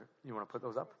sex is for, you want to put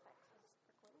those up?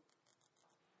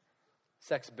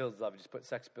 Sex builds love. Just put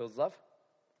sex builds love.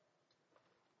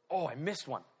 Oh, I missed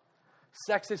one.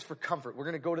 Sex is for comfort. We're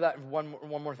going to go to that in one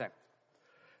more thing.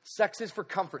 Sex is for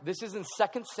comfort. This is in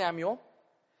 2 Samuel.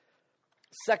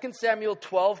 2 Samuel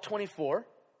 12:24.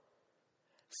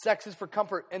 Sex is for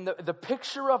comfort. And the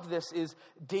picture of this is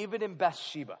David and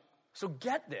Bathsheba. So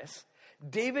get this.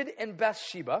 David and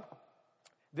Bathsheba.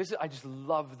 I just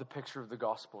love the picture of the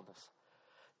gospel in this.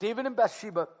 David and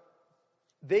Bathsheba,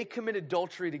 they commit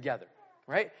adultery together,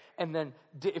 right? And then,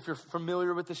 if you're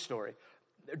familiar with the story,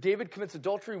 David commits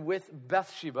adultery with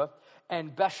Bathsheba,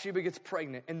 and Bathsheba gets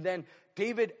pregnant. And then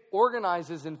David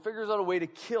organizes and figures out a way to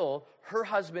kill her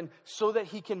husband so that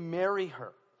he can marry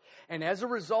her. And as a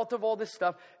result of all this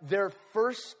stuff, their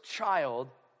first child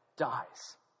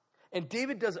dies. And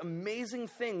David does amazing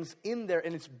things in there,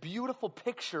 and it's a beautiful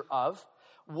picture of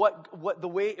what the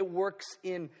way it works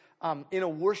in a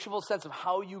worshipful sense of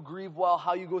how you grieve well,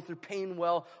 how you go through pain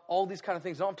well, all these kind of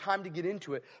things. I don't have time to get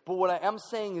into it, but what I am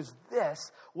saying is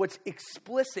this: what's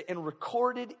explicit and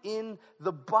recorded in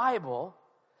the Bible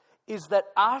is that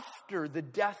after the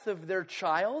death of their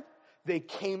child, they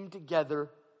came together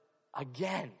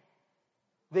again.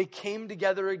 They came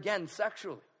together again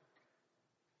sexually.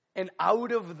 And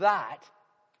out of that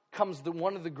comes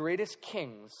one of the greatest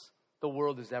kings the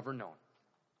world has ever known,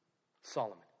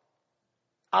 Solomon.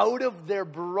 Out of their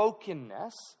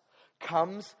brokenness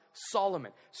comes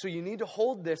Solomon. So you need to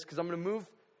hold this, because I'm going to move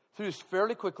through this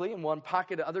fairly quickly, and we'll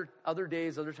unpack it other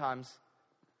days, other times.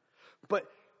 But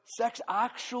sex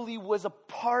actually was a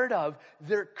part of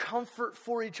their comfort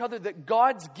for each other. That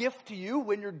God's gift to you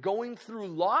when you're going through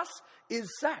loss is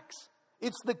sex.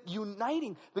 It's the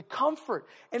uniting, the comfort.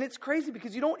 And it's crazy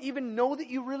because you don't even know that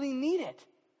you really need it.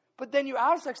 But then you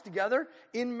have sex together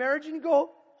in marriage and you go,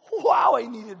 wow, I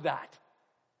needed that.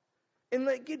 And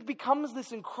like it becomes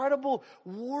this incredible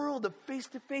world of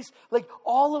face-to-face. Like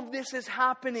all of this is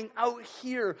happening out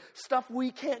here. Stuff we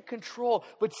can't control.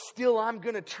 But still I'm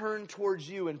going to turn towards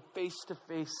you in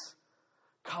face-to-face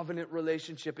covenant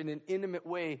relationship in an intimate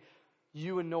way.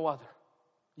 You and no other.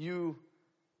 You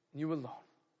alone.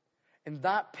 And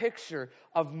that picture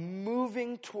of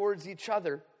moving towards each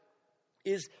other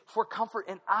is for comfort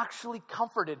and actually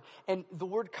comforted. And the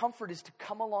word comfort is to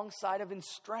come alongside of in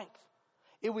strength.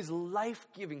 It was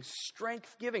life-giving,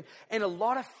 strength-giving. And a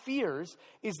lot of fears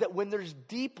is that when there's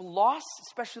deep loss,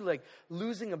 especially like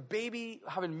losing a baby,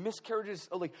 having miscarriages,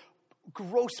 or like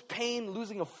gross pain,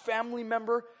 losing a family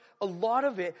member, a lot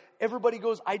of it, everybody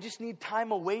goes, I just need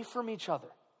time away from each other.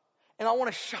 And I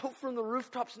want to shout from the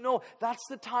rooftops, no, that's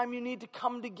the time you need to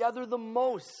come together the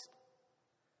most.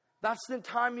 That's the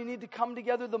time you need to come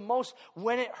together the most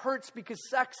when it hurts, because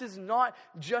sex is not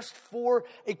just for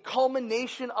a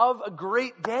culmination of a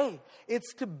great day.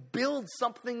 It's to build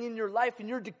something in your life, and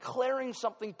you're declaring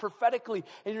something prophetically,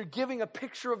 and you're giving a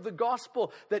picture of the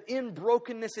gospel that in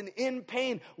brokenness and in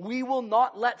pain, we will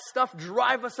not let stuff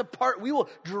drive us apart. We will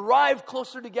drive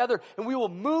closer together, and we will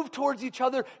move towards each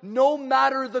other no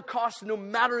matter the cost, no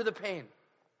matter the pain.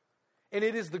 And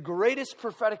it is the greatest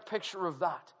prophetic picture of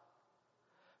that.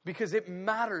 Because it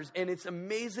matters, and it's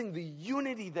amazing the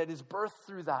unity that is birthed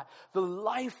through that, the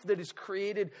life that is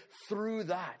created through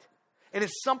that. And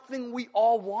it's something we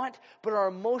all want, but our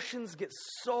emotions get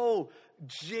so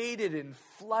jaded and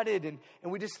flooded, and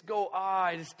we just go,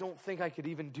 I just don't think I could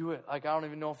even do it. Like, I don't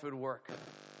even know if it would work.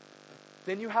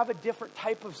 Then you have a different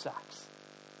type of sex.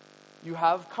 You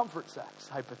have comfort sex,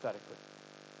 hypothetically.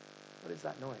 What is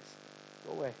that noise?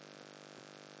 Go away.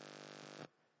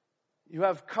 You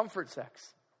have comfort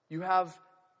sex.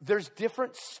 There's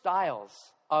different styles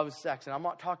of sex. And I'm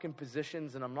not talking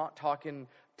positions, and I'm not talking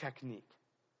technique.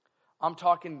 I'm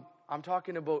talking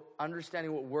about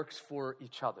understanding what works for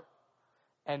each other.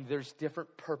 And there's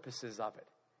different purposes of it.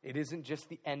 It isn't just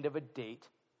the end of a date.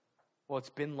 Well, it's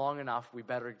been long enough, we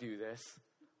better do this.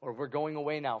 Or we're going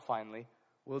away now finally.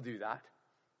 We'll do that.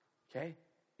 Okay?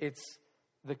 It's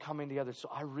the coming together. So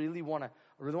I really want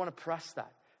to press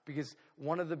that. Because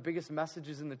one of the biggest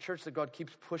messages in the church that God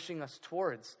keeps pushing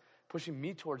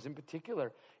me towards in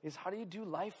particular, is how do you do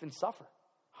life and suffer?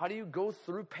 How do you go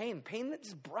through pain? Pain that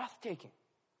is breathtaking.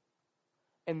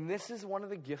 And this is one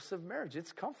of the gifts of marriage.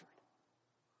 It's comfort.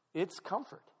 It's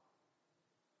comfort.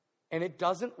 And it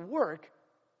doesn't work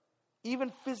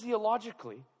even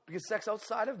physiologically, because sex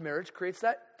outside of marriage creates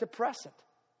that depressant.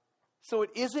 So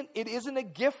it isn't a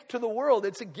gift to the world,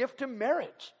 it's a gift to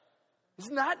marriage.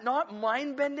 Isn't that not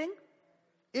mind-bending?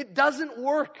 It doesn't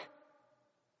work.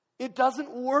 It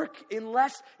doesn't work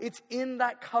unless it's in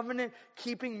that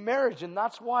covenant-keeping marriage. And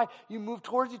that's why you move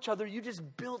towards each other. You just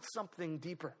build something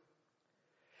deeper.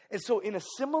 And so in a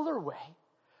similar way,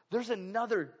 there's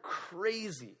another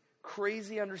crazy,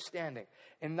 crazy understanding.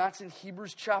 And that's in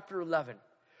Hebrews chapter 11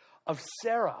 of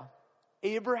Sarah,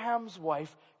 Abraham's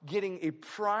wife, getting a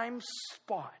prime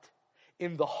spot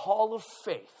in the hall of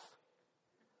faith.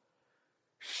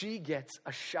 She gets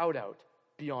a shout out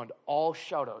beyond all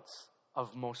shout outs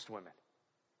of most women.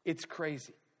 It's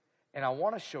crazy. And I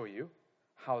want to show you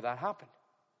how that happened.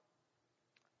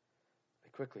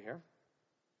 Quickly here.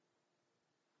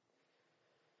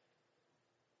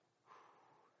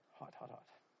 Hot.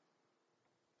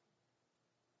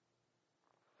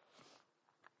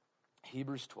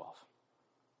 Hebrews 12.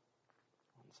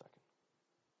 One second.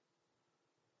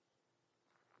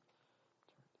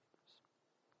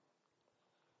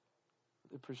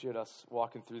 I appreciate us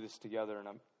walking through this together, and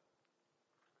I'm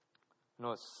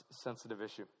No, it's a sensitive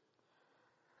issue.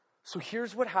 So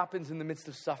here's what happens in the midst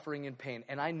of suffering and pain.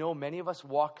 And I know many of us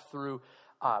walk through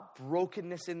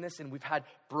brokenness in this, and we've had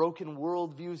broken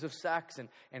worldviews of sex,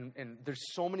 and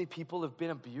there's so many people have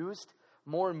been abused.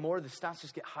 More and more, the stats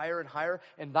just get higher and higher,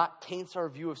 and that taints our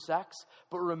view of sex.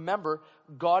 But remember,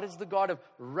 God is the God of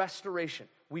restoration.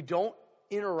 We don't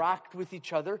interact with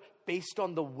each other based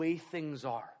on the way things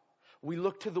are. We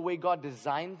look to the way God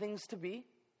designed things to be,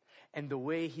 and the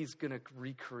way He's going to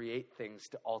recreate things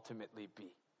to ultimately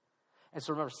be. And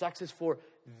so remember, sex is for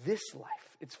this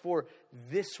life. It's for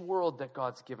this world that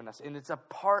God's given us. And it's a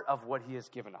part of what He has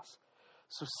given us.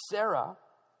 So Sarah,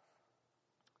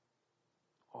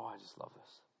 I just love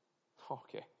this.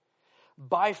 Okay.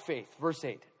 By faith, verse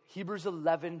 8. Hebrews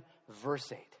 11,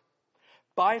 verse 8.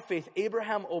 By faith,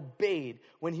 Abraham obeyed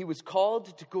when he was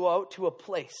called to go out to a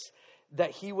place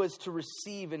that he was to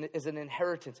receive as an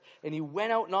inheritance. And he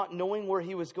went out not knowing where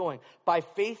he was going. By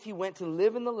faith, he went to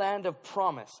live in the land of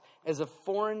promise as a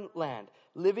foreign land,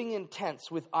 living in tents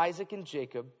with Isaac and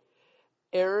Jacob,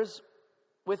 heirs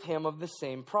with him of the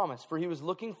same promise. For he was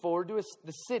looking forward to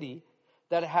the city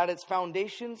that had its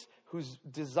foundations, whose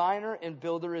designer and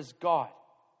builder is God.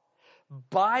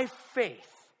 By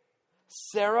faith,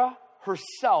 Sarah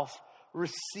herself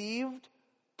received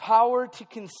power to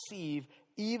conceive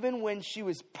even when she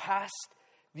was past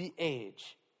the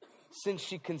age, since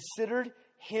she considered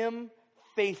him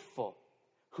faithful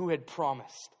who had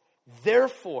promised.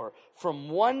 Therefore, from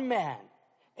one man,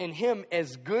 and him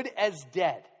as good as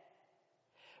dead,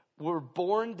 were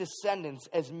born descendants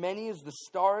as many as the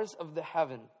stars of the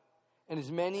heaven, and as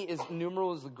many as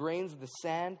numerous as the grains of the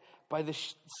sand by the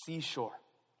seashore.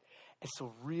 And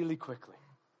so really quickly,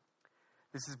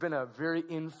 this has been a very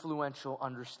influential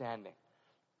understanding.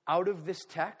 Out of this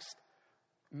text,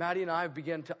 Maddie and I have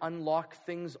begun to unlock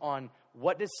things on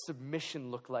what does submission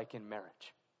look like in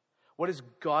marriage? What does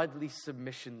godly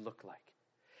submission look like?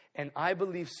 And I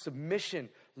believe submission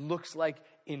looks like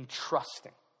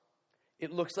entrusting.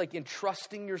 It looks like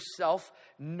entrusting yourself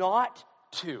not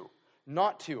to, get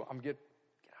out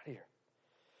of here.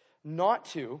 Not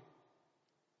to,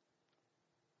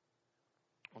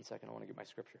 one second, I want to get my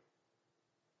scripture.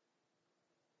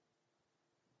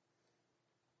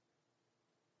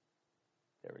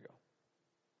 There we go.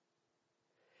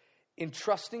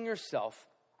 Entrusting yourself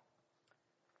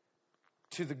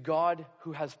to the God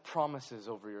who has promises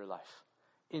over your life.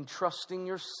 Entrusting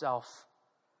yourself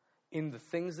in the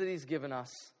things that He's given us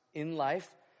in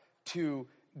life to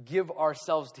give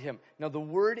ourselves to Him. Now, the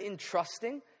word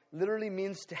entrusting literally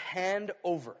means to hand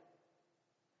over.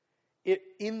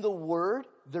 In the word,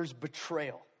 there's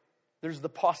betrayal. There's the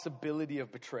possibility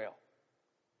of betrayal.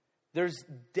 There's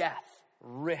death,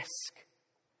 risk.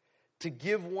 To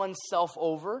give oneself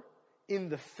over in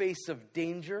the face of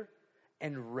danger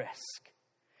and risk.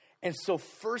 And so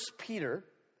 1 Peter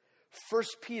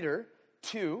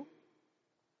 2,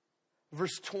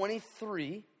 verse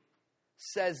 23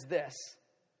 says this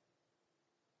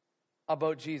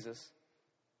about Jesus.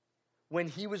 When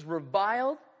He was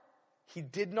reviled, He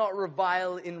did not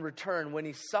revile in return. When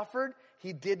He suffered,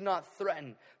 He did not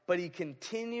threaten, but He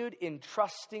continued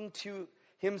entrusting to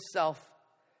Himself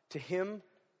to Him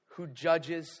who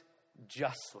judges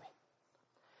justly.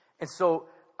 And so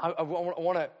I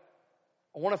want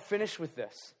to finish with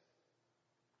this.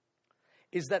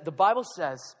 Is that the Bible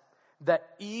says that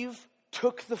Eve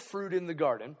took the fruit in the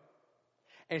garden,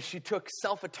 and she took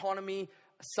self-autonomy,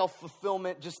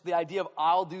 self-fulfillment, just the idea of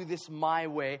I'll do this my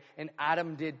way, and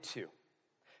Adam did too.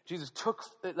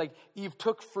 Eve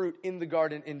took fruit in the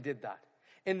garden and did that.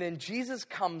 And then Jesus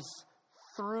comes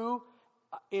through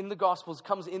in the Gospels,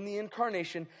 comes in the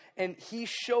incarnation, and He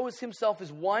shows Himself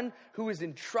as one who is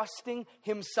entrusting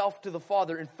Himself to the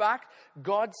Father. In fact,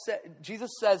 Jesus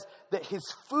says that His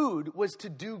food was to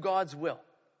do God's will.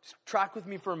 Just track with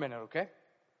me for a minute, okay?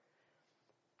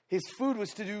 His food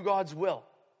was to do God's will.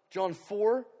 John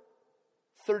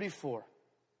 4:34.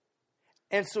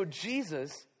 And so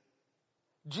Jesus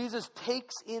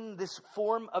takes in this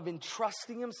form of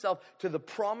entrusting Himself to the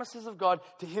promises of God,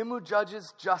 to Him who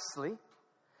judges justly.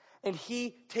 And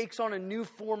He takes on a new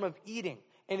form of eating.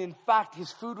 And in fact,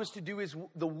 His food was to do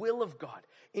the will of God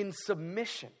in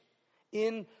submission,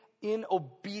 in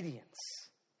obedience.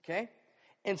 Okay?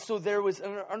 And so there was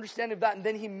an understanding of that. And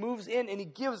then He moves in and He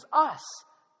gives us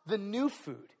the new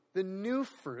food, the new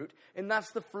fruit. And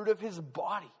that's the fruit of His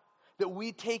body. That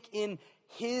we take in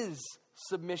His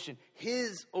submission,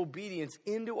 His obedience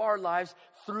into our lives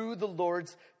through the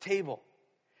Lord's table.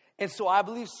 And so I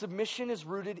believe submission is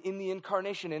rooted in the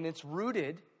incarnation, and it's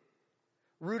rooted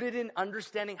in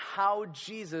understanding how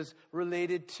Jesus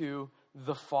related to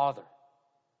the Father.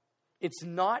 It's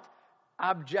not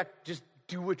abject, just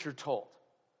do what you're told.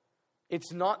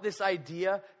 It's not this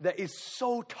idea that is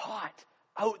so taught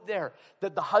out there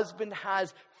that the husband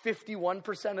has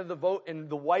 51% of the vote and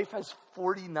the wife has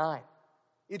 49.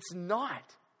 It's not.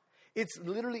 It's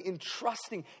literally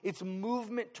entrusting. It's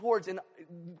movement towards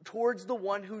the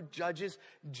one who judges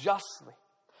justly.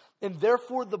 And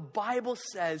therefore, the Bible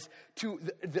says to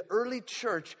the early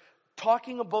church,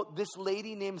 talking about this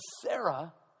lady named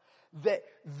Sarah, that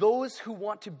those who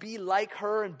want to be like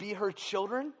her and be her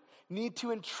children need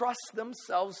to entrust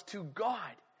themselves to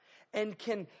God and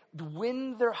can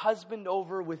win their husband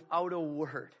over without a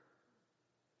word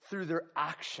through their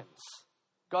actions.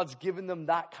 God's given them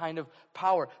that kind of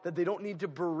power, that they don't need to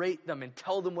berate them and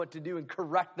tell them what to do and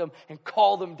correct them and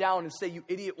call them down and say, you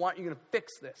idiot, why aren't you going to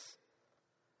fix this?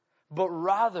 But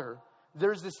rather,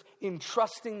 there's this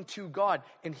entrusting to God.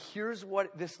 And here's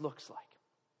what this looks like.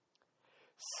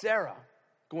 Sarah,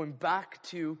 going back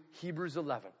to Hebrews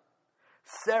 11,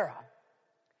 Sarah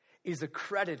is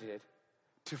accredited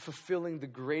to fulfilling the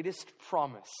greatest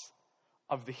promise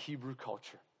of the Hebrew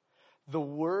culture. The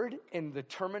word and the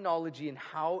terminology and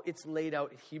how it's laid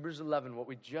out in Hebrews 11, what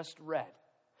we just read,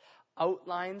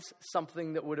 outlines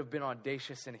something that would have been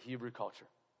audacious in a Hebrew culture.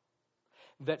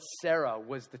 That Sarah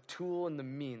was the tool and the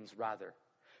means, rather,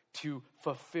 to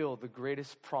fulfill the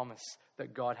greatest promise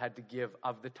that God had to give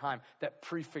of the time that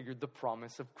prefigured the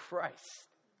promise of Christ.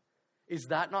 Is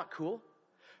that not cool?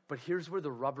 But here's where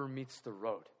the rubber meets the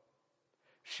road.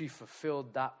 She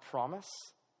fulfilled that promise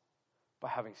by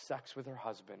having sex with her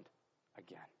husband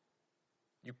again.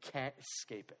 You can't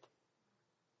escape it.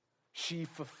 She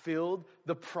fulfilled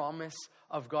the promise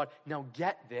of God. Now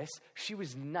get this, she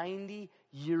was 90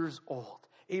 years old.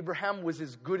 Abraham was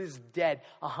as good as dead,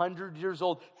 100 years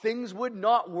old. Things would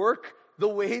not work the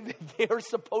way that they are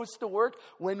supposed to work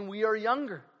when we are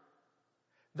younger.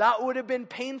 That would have been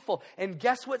painful. And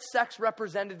guess what sex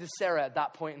represented to Sarah at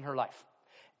that point in her life?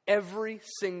 Every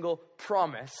single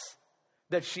promise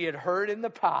that she had heard in the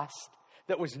past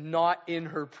that was not in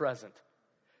her present.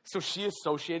 So she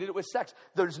associated it with sex.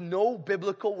 There's no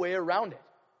biblical way around it.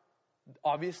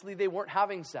 Obviously, they weren't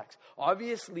having sex.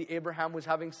 Obviously, Abraham was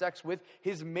having sex with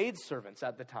his maidservants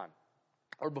at the time.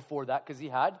 Or before that, because he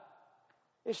had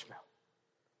Ishmael.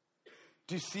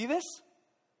 Do you see this?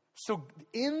 So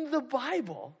in the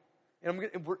Bible, and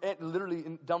we're literally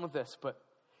done with this, but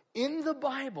in the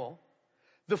Bible,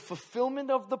 the fulfillment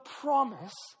of the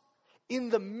promise in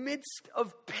the midst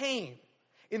of pain,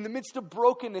 in the midst of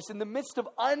brokenness, in the midst of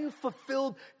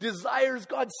unfulfilled desires,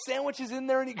 God sandwiches in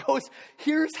there and he goes,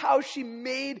 here's how she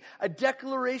made a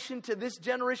declaration to this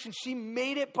generation. She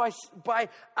made it by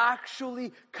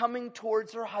actually coming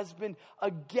towards her husband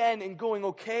again and going,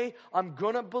 okay, I'm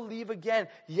going to believe again.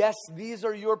 Yes, these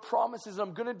are your promises.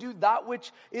 I'm going to do that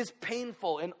which is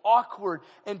painful and awkward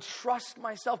and trust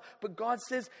myself. But God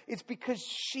says it's because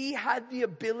she had the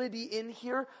ability in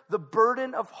here, the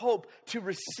burden of hope, to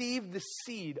receive the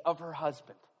seed of her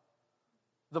husband,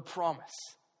 the promise.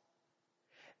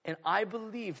 And I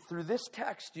believe through this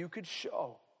text you could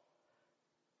show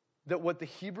that what the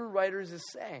Hebrew writers is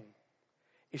saying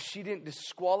is she didn't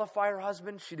disqualify her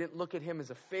husband. She didn't look at him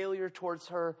as a failure towards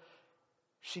her.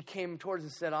 She came towards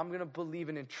and said, I'm going to believe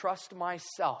and entrust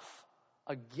myself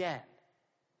again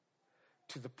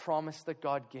to the promise that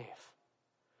God gave.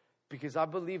 Because I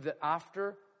believe that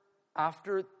after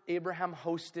Abraham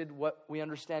hosted what we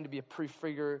understand to be a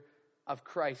prefigure of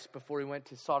Christ before he went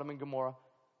to Sodom and Gomorrah,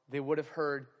 they would have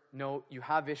heard, no, you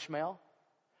have Ishmael,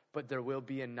 but there will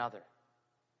be another.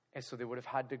 And so they would have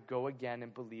had to go again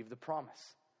and believe the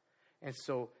promise. And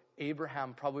so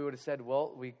Abraham probably would have said,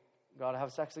 well, we got to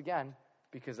have sex again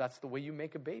because that's the way you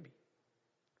make a baby.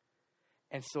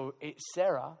 And so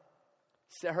Sarah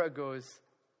goes,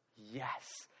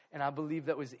 yes. And I believe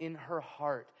that was in her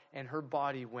heart. And her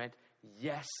body went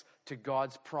yes to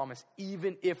God's promise,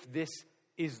 even if this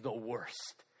is the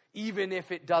worst. Even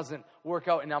if it doesn't work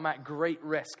out and I'm at great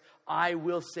risk, I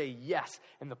will say yes.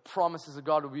 And the promises of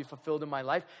God will be fulfilled in my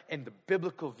life. And the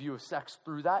biblical view of sex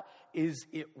through that is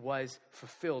it was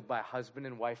fulfilled by a husband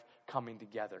and wife coming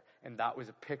together. And that was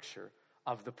a picture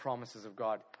of the promises of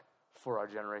God for our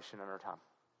generation and our time.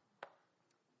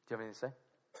 Do you have anything to say?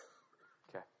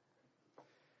 Okay.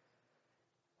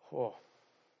 Oh,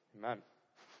 amen.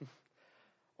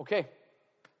 Okay.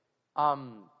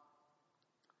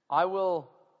 I will,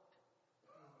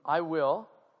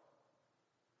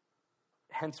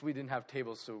 hence we didn't have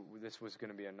tables, so this was going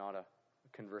to be not a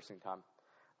conversing time.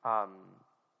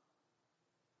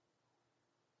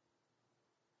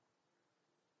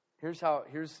 Here's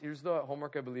the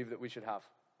homework I believe that we should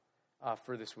have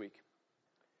for this week.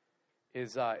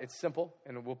 is it's simple,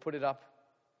 and we'll put it up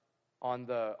on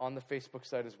the Facebook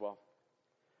site as well.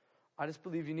 I just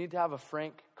believe you need to have a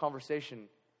frank conversation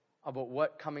about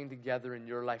what coming together in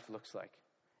your life looks like,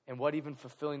 and what even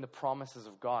fulfilling the promises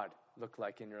of God look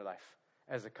like in your life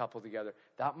as a couple together.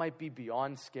 That might be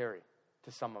beyond scary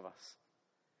to some of us.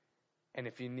 And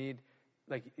if you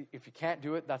can't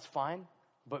do it, that's fine,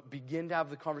 but begin to have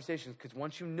the conversations, because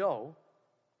once you know,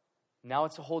 now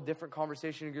it's a whole different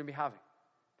conversation you're going to be having.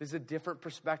 This is a different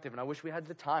perspective, and I wish we had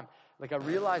the time. Like, I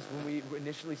realized when we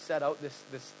initially set out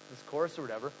this course or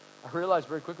whatever, I realized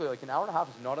very quickly, like, an hour and a half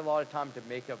is not a lot of time to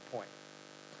make a point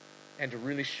and to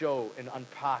really show and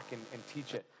unpack and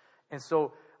teach it. And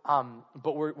so,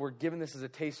 but we're giving this as a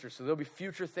taster, so there'll be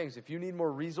future things. If you need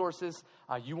more resources,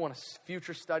 you want to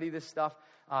future study this stuff,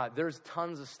 there's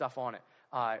tons of stuff on it.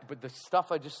 But the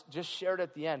stuff I just shared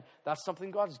at the end, that's something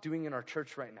God's doing in our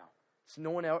church right now. So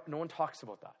no one talks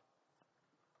about that.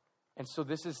 And so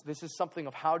this is something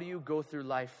of how do you go through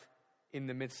life in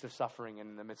the midst of suffering and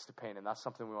in the midst of pain, and that's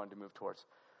something we wanted to move towards.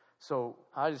 So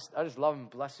I just love and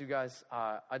bless you guys.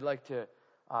 I'd like to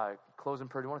close in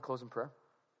prayer. Do you want to close in prayer?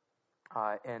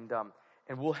 And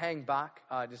we'll hang back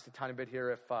just a tiny bit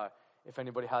here if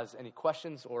anybody has any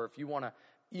questions, or if you want to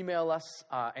email us.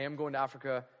 I am going to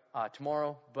Africa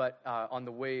tomorrow, but on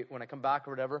the way, when I come back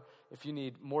or whatever, if you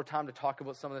need more time to talk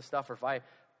about some of this stuff, or if I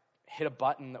hit a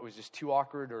button that was just too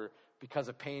awkward, or because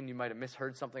of pain you might have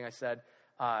misheard something I said,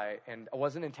 and I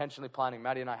wasn't intentionally planning.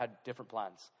 Maddie and I had different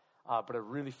plans, but I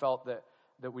really felt that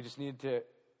we just needed to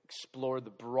explore the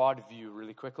broad view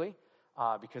really quickly,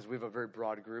 because we have a very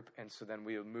broad group, and so then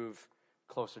we'll move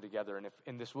closer together.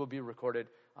 And this will be recorded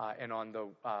and on the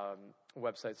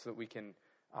website, so that we can,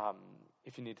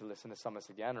 if you need to listen to some of this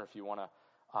again, or if you want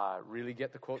to really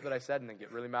get the quote that I said and then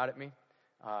get really mad at me,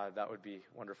 that would be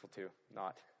wonderful too.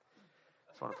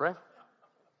 Just want to pray.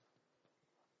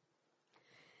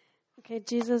 Okay,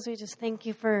 Jesus, we just thank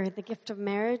you for the gift of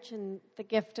marriage and the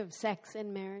gift of sex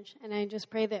in marriage. And I just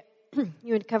pray that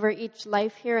you would cover each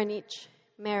life here and each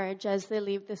marriage as they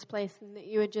leave this place, and that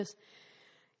you would just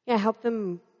help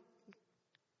them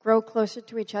grow closer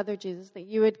to each other, Jesus, that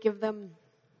you would give them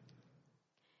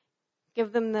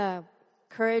the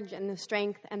courage and the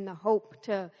strength and the hope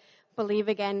to believe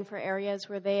again for areas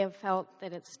where they have felt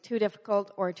that it's too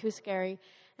difficult or too scary,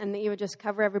 and that you would just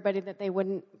cover everybody, that they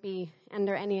wouldn't be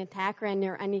under any attack or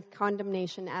under any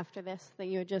condemnation after this, that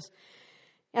you would just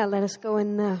let us go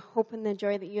in the hope and the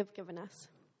joy that you have given us.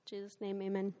 In Jesus' name,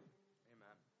 amen.